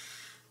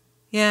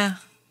 I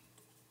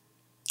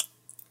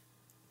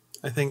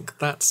think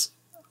that's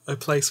a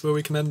place where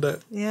we can end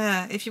it.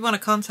 Yeah. If you want to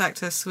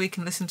contact us, we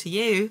can listen to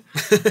you.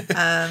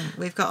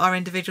 We've got our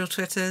individual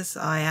Twitters.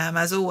 I am,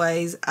 as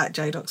always, at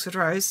Jade Oxford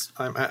Rose.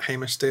 I'm at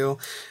Hamish Steele.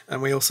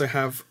 And we also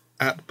have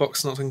at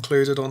Box Not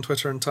Included on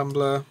Twitter and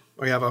Tumblr.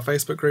 We have our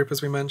Facebook group,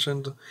 as we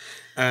mentioned,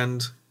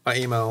 and our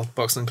email,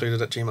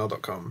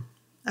 boxnotincluded@gmail.com.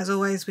 As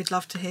always, we'd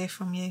love to hear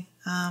from you.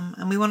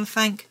 And we want to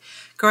thank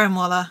Graham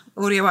Waller,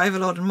 audio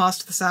overlord and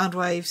master of the sound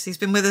waves. He's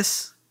been with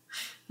us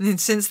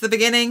since the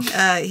beginning.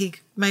 He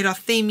made our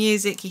theme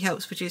music. He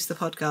helps produce the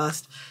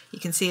podcast.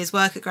 You can see his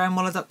work at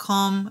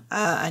grahamwaller.com,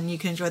 and you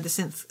can enjoy the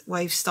synth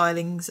wave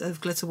stylings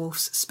of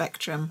Glitterwolf's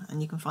Spectrum,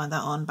 and you can find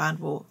that on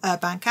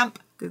Bandcamp,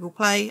 Google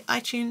Play,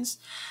 iTunes,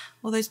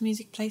 all those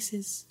music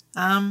places.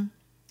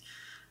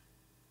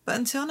 But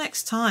until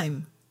next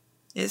time,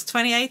 it's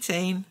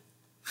 2018,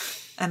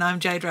 and I'm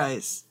Jade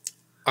Rose.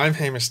 I'm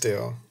Hamish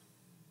Steele.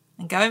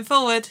 And going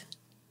forward,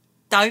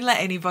 don't let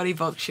anybody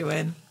box you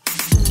in.